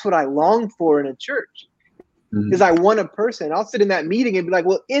pastor, that's what I long for in a church. Because I want a person. I'll sit in that meeting and be like,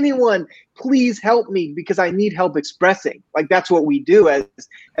 "Will anyone please help me? Because I need help expressing." That's what we do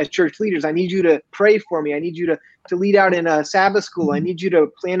as church leaders. I need you to pray for me. I need you to lead out in a Sabbath school. I need you to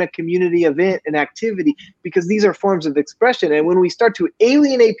plan a community event and activity, because these are forms of expression. And when we start to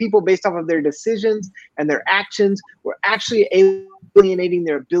alienate people based off of their decisions and their actions, we're actually alienating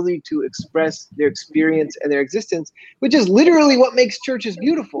their ability to express their experience and their existence, which is literally what makes churches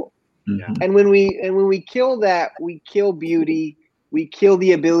beautiful. Yeah. And when we kill that, we kill beauty. We kill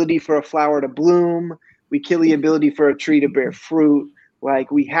the ability for a flower to bloom. We kill the ability for a tree to bear fruit.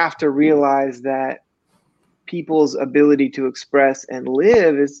 We have to realize that people's ability to express and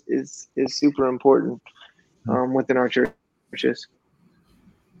live is super important within our churches.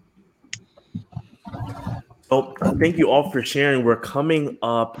 Well, thank you all for sharing. We're coming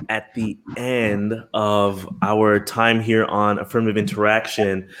up at the end of our time here on Affirmative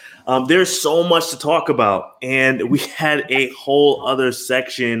Interaction. There's so much to talk about, and we had a whole other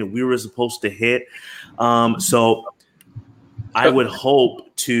section we were supposed to hit. So I would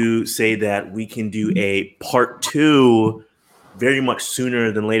hope to say that we can do a part 2 very much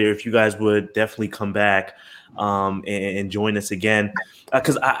sooner than later. If you guys would definitely come back and join us again.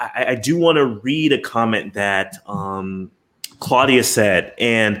 Because I do want to read a comment that Claudia said,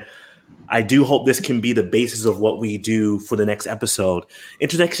 and I do hope this can be the basis of what we do for the next episode.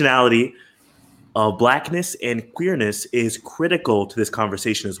 Intersectionality of Blackness and queerness is critical to this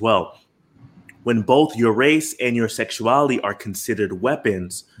conversation as well. When both your race and your sexuality are considered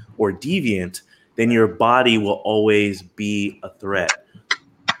weapons or deviant, then your body will always be a threat.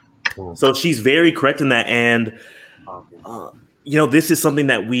 So she's very correct in that. And this is something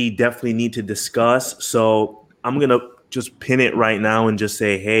that we definitely need to discuss. So I'm going to just pin it right now and just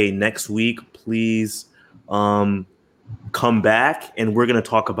say, hey, next week, please come back and we're going to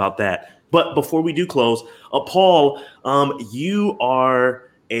talk about that. But before we do close, Paul, you are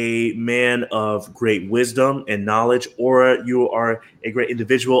a man of great wisdom and knowledge, or you are a great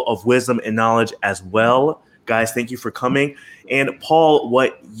individual of wisdom and knowledge as well. Guys, thank you for coming. And Paul,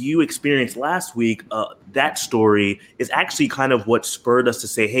 what you experienced last week, that story is actually kind of what spurred us to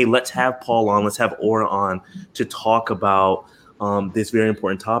say, hey, let's have Paul on, let's have Aura on to talk about this very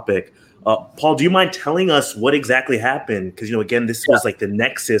important topic. Paul, do you mind telling us what exactly happened? Because, again, this was the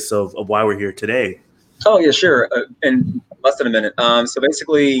nexus of why we're here today. Oh, yeah, sure. In less than a minute. So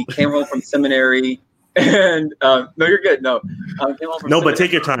basically came home from seminary. And no, you're good. No, but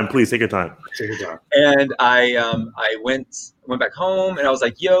take your time, please. Take your time. And I went back home, and I was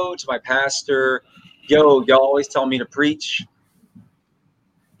like, "Yo," to my pastor, "Yo, y'all always tell me to preach.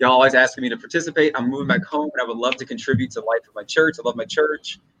 Y'all always asking me to participate. I'm moving back home, and I would love to contribute to the life of my church. I love my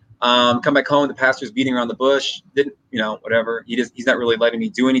church. Come back home, the pastor's beating around the bush. Didn't whatever. He's not really letting me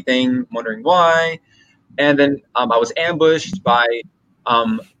do anything. I'm wondering why. And then I was ambushed by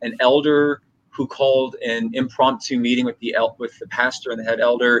an elder who called an impromptu meeting with the pastor and the head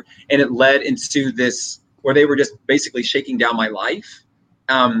elder, and it led into this where they were just basically shaking down my life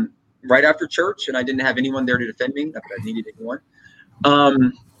right after church, and I didn't have anyone there to defend me. Not that I needed anyone.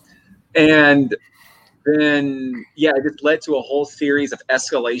 And then, it just led to a whole series of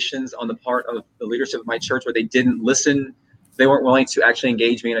escalations on the part of the leadership of my church where they didn't listen They weren't willing to actually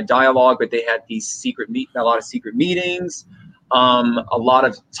engage me in a dialogue, but they had these a lot of secret meetings, a lot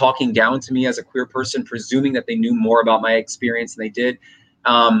of talking down to me as a queer person, presuming that they knew more about my experience than they did.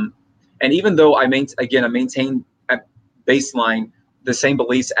 And even though I maintained at baseline the same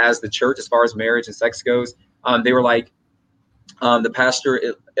beliefs as the church as far as marriage and sex goes, they were like, the pastor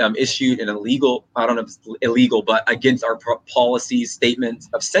issued an illegal, I don't know if it's illegal, but against our policy statement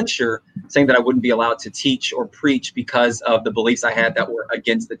of censure, saying that I wouldn't be allowed to teach or preach because of the beliefs I had that were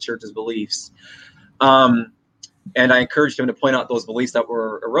against the church's beliefs. And I encouraged him to point out those beliefs that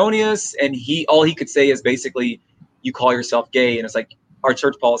were erroneous. And all he could say is basically, you call yourself gay. And it's like, our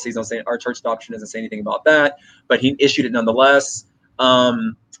church policies don't say, our church doctrine doesn't say anything about that, but he issued it nonetheless.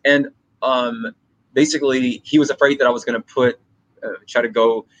 Basically, he was afraid that I was going to try to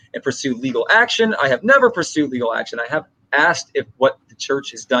go and pursue legal action. I have never pursued legal action. I have asked if what the church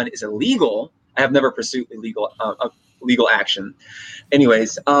has done is illegal. I have never pursued legal action.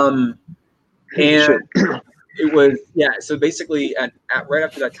 Anyways, and it was, so basically right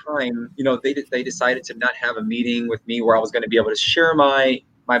after that time, they decided to not have a meeting with me where I was going to be able to share my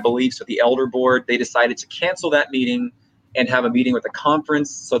beliefs with the elder board. They decided to cancel that meeting and have a meeting with the conference.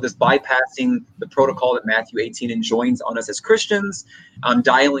 So this bypassing the protocol that Matthew 18 enjoins on us as Christians,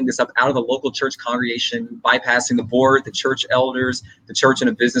 dialing this up out of the local church congregation, bypassing the board, the church elders, the church in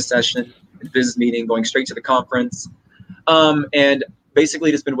a business session, a business meeting, going straight to the conference. And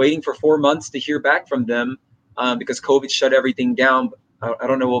basically just been waiting for 4 months to hear back from them because COVID shut everything down. I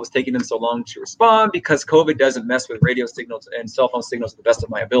don't know what was taking them so long to respond, because COVID doesn't mess with radio signals and cell phone signals to the best of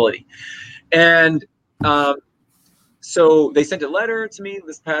my ability. And so they sent a letter to me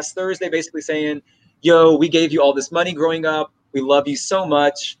this past Thursday, basically saying, yo, we gave you all this money growing up. We love you so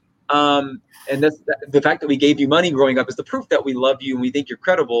much. And the fact that we gave you money growing up is the proof that we love you and we think you're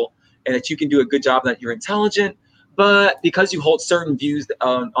credible and that you can do a good job, and that you're intelligent. But because you hold certain views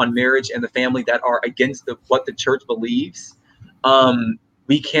on marriage and the family that are against what the church believes,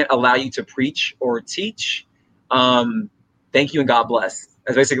 we can't allow you to preach or teach. Thank you and God bless.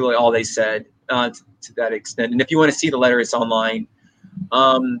 That's basically all they said. To that extent. And if you want to see the letter, it's online.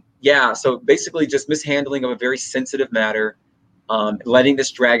 So basically just mishandling of a very sensitive matter, letting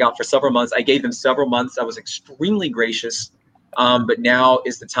this drag out for several months. I gave them several months. I was extremely gracious. But now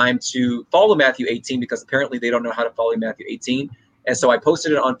is the time to follow Matthew 18, because apparently they don't know how to follow Matthew 18. And so I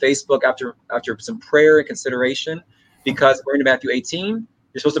posted it on Facebook after some prayer and consideration, because according to Matthew 18,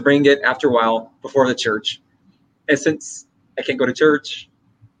 you're supposed to bring it after a while before the church. And since I can't go to church,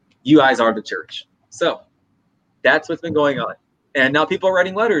 you guys are the church. So that's what's been going on. And now people are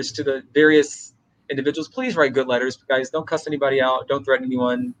writing letters to the various individuals. Please write good letters, guys. Don't cuss anybody out. Don't threaten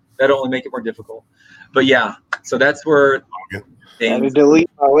anyone. That'll only make it more difficult. But yeah, so that's where things. I delete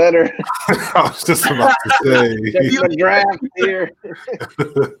my letter. I was just about to say. Just a draft here.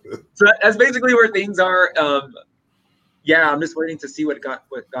 So that's basically where things are. I'm just waiting to see what God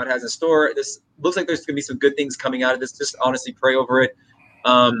has in store. This looks like there's going to be some good things coming out of this. Just honestly pray over it.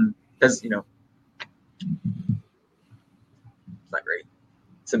 Because, it's not great.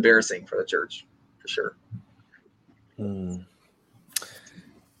 It's embarrassing for the church, for sure.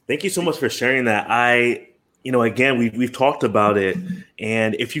 Thank you so much for sharing that. Again, we've talked about it.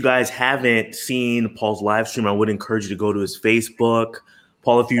 And if you guys haven't seen Paul's live stream, I would encourage you to go to his Facebook.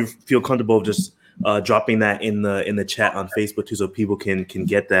 Paul, if you feel comfortable just dropping that in the chat on Facebook too, so people can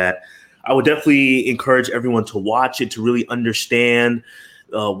get that. I would definitely encourage everyone to watch it, to really understand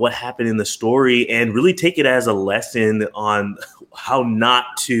what happened in the story, and really take it as a lesson on how not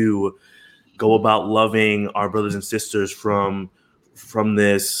to go about loving our brothers and sisters from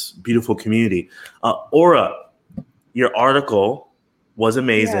this beautiful community. Aura, your article was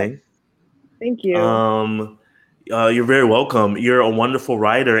amazing. Yes. Thank you. You're very welcome. You're a wonderful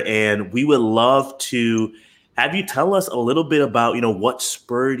writer, and we would love to have you tell us a little bit about, what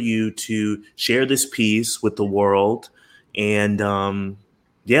spurred you to share this piece with the world. And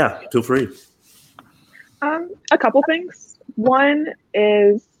feel free. A couple things. One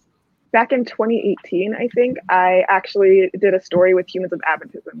is back in 2018, I think, I actually did a story with Humans of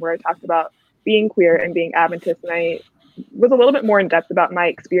Adventism where I talked about being queer and being Adventist. And I was a little bit more in depth about my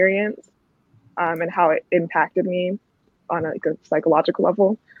experience and how it impacted me on a psychological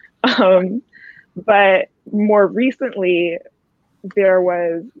level. But more recently, there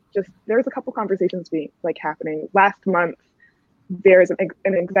was a couple conversations happening. Last month, there's an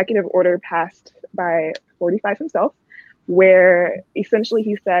executive order passed by 45 himself, where essentially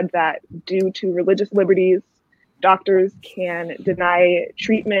he said that due to religious liberties, doctors can deny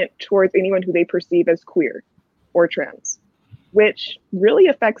treatment towards anyone who they perceive as queer or trans, which really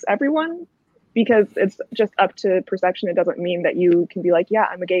affects everyone. because it's just up to perception. It doesn't mean that you can be like, yeah,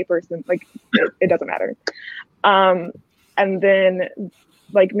 I'm a gay person. Like, it doesn't matter. And then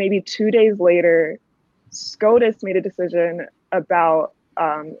like maybe 2 days later, SCOTUS made a decision about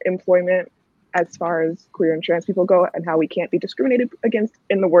employment as far as queer and trans people go and how we can't be discriminated against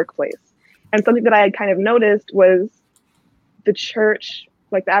in the workplace. And something that I had kind of noticed was the church,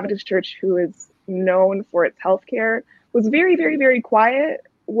 like the Adventist Church, who is known for its healthcare, was very, very, very quiet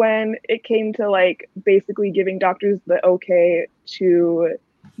when it came to like basically giving doctors the okay to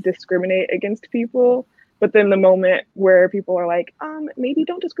discriminate against people. But then the moment where people are like, maybe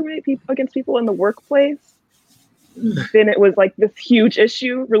don't discriminate against people in the workplace, then it was like this huge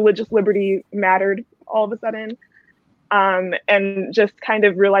issue. Religious liberty mattered all of a sudden. And just kind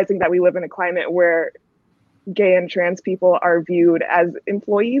of realizing that we live in a climate where gay and trans people are viewed as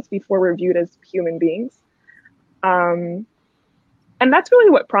employees before we're viewed as human beings. And that's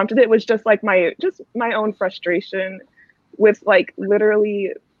really what prompted it, was just like my own frustration with like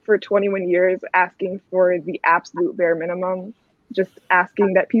literally for 21 years asking for the absolute bare minimum, just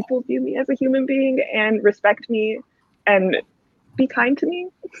asking that people view me as a human being and respect me and be kind to me,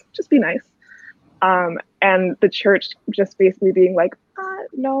 just be nice. And the church just basically being like,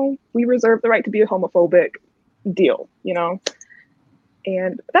 no, we reserve the right to be a homophobic, deal, you know?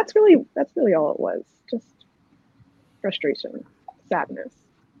 And that's really all it was. Just frustration, sadness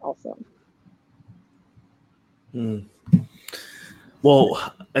also.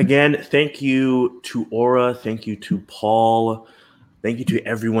 Well, again, thank you to Aura. Thank you to Paul. Thank you to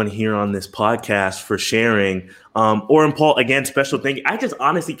everyone here on this podcast for sharing. Aura and Paul, again, special thank you. I just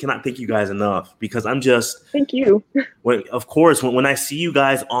honestly cannot thank you guys enough, because I'm just... Thank you. When I see you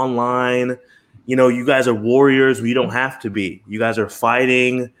guys online, you know, you guys are warriors. We don't have to be. You guys are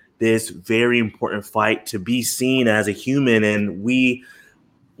fighting this very important fight to be seen as a human, and we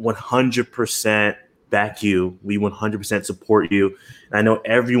 100% back you. We 100% support you. And I know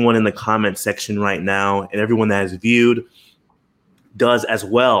everyone in the comment section right now and everyone that has viewed does as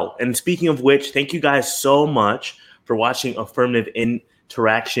well. And speaking of which, thank you guys so much for watching Affirmative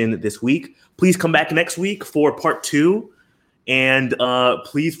Interaction this week. Please come back next week for part 2. And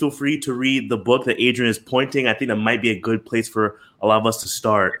please feel free to read the book that Adrian is pointing. I think that might be a good place for a lot of us to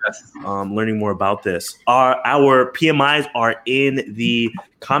start learning more about this. Our PMIs are in the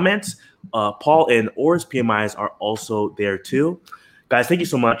comments. Paul and Aura's PMIs are also there too. Guys, thank you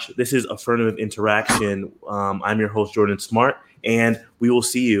so much. This is Affirmative Interaction. I'm your host, Jordan Smart, and we will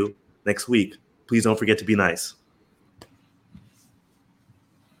see you next week. Please don't forget to be nice.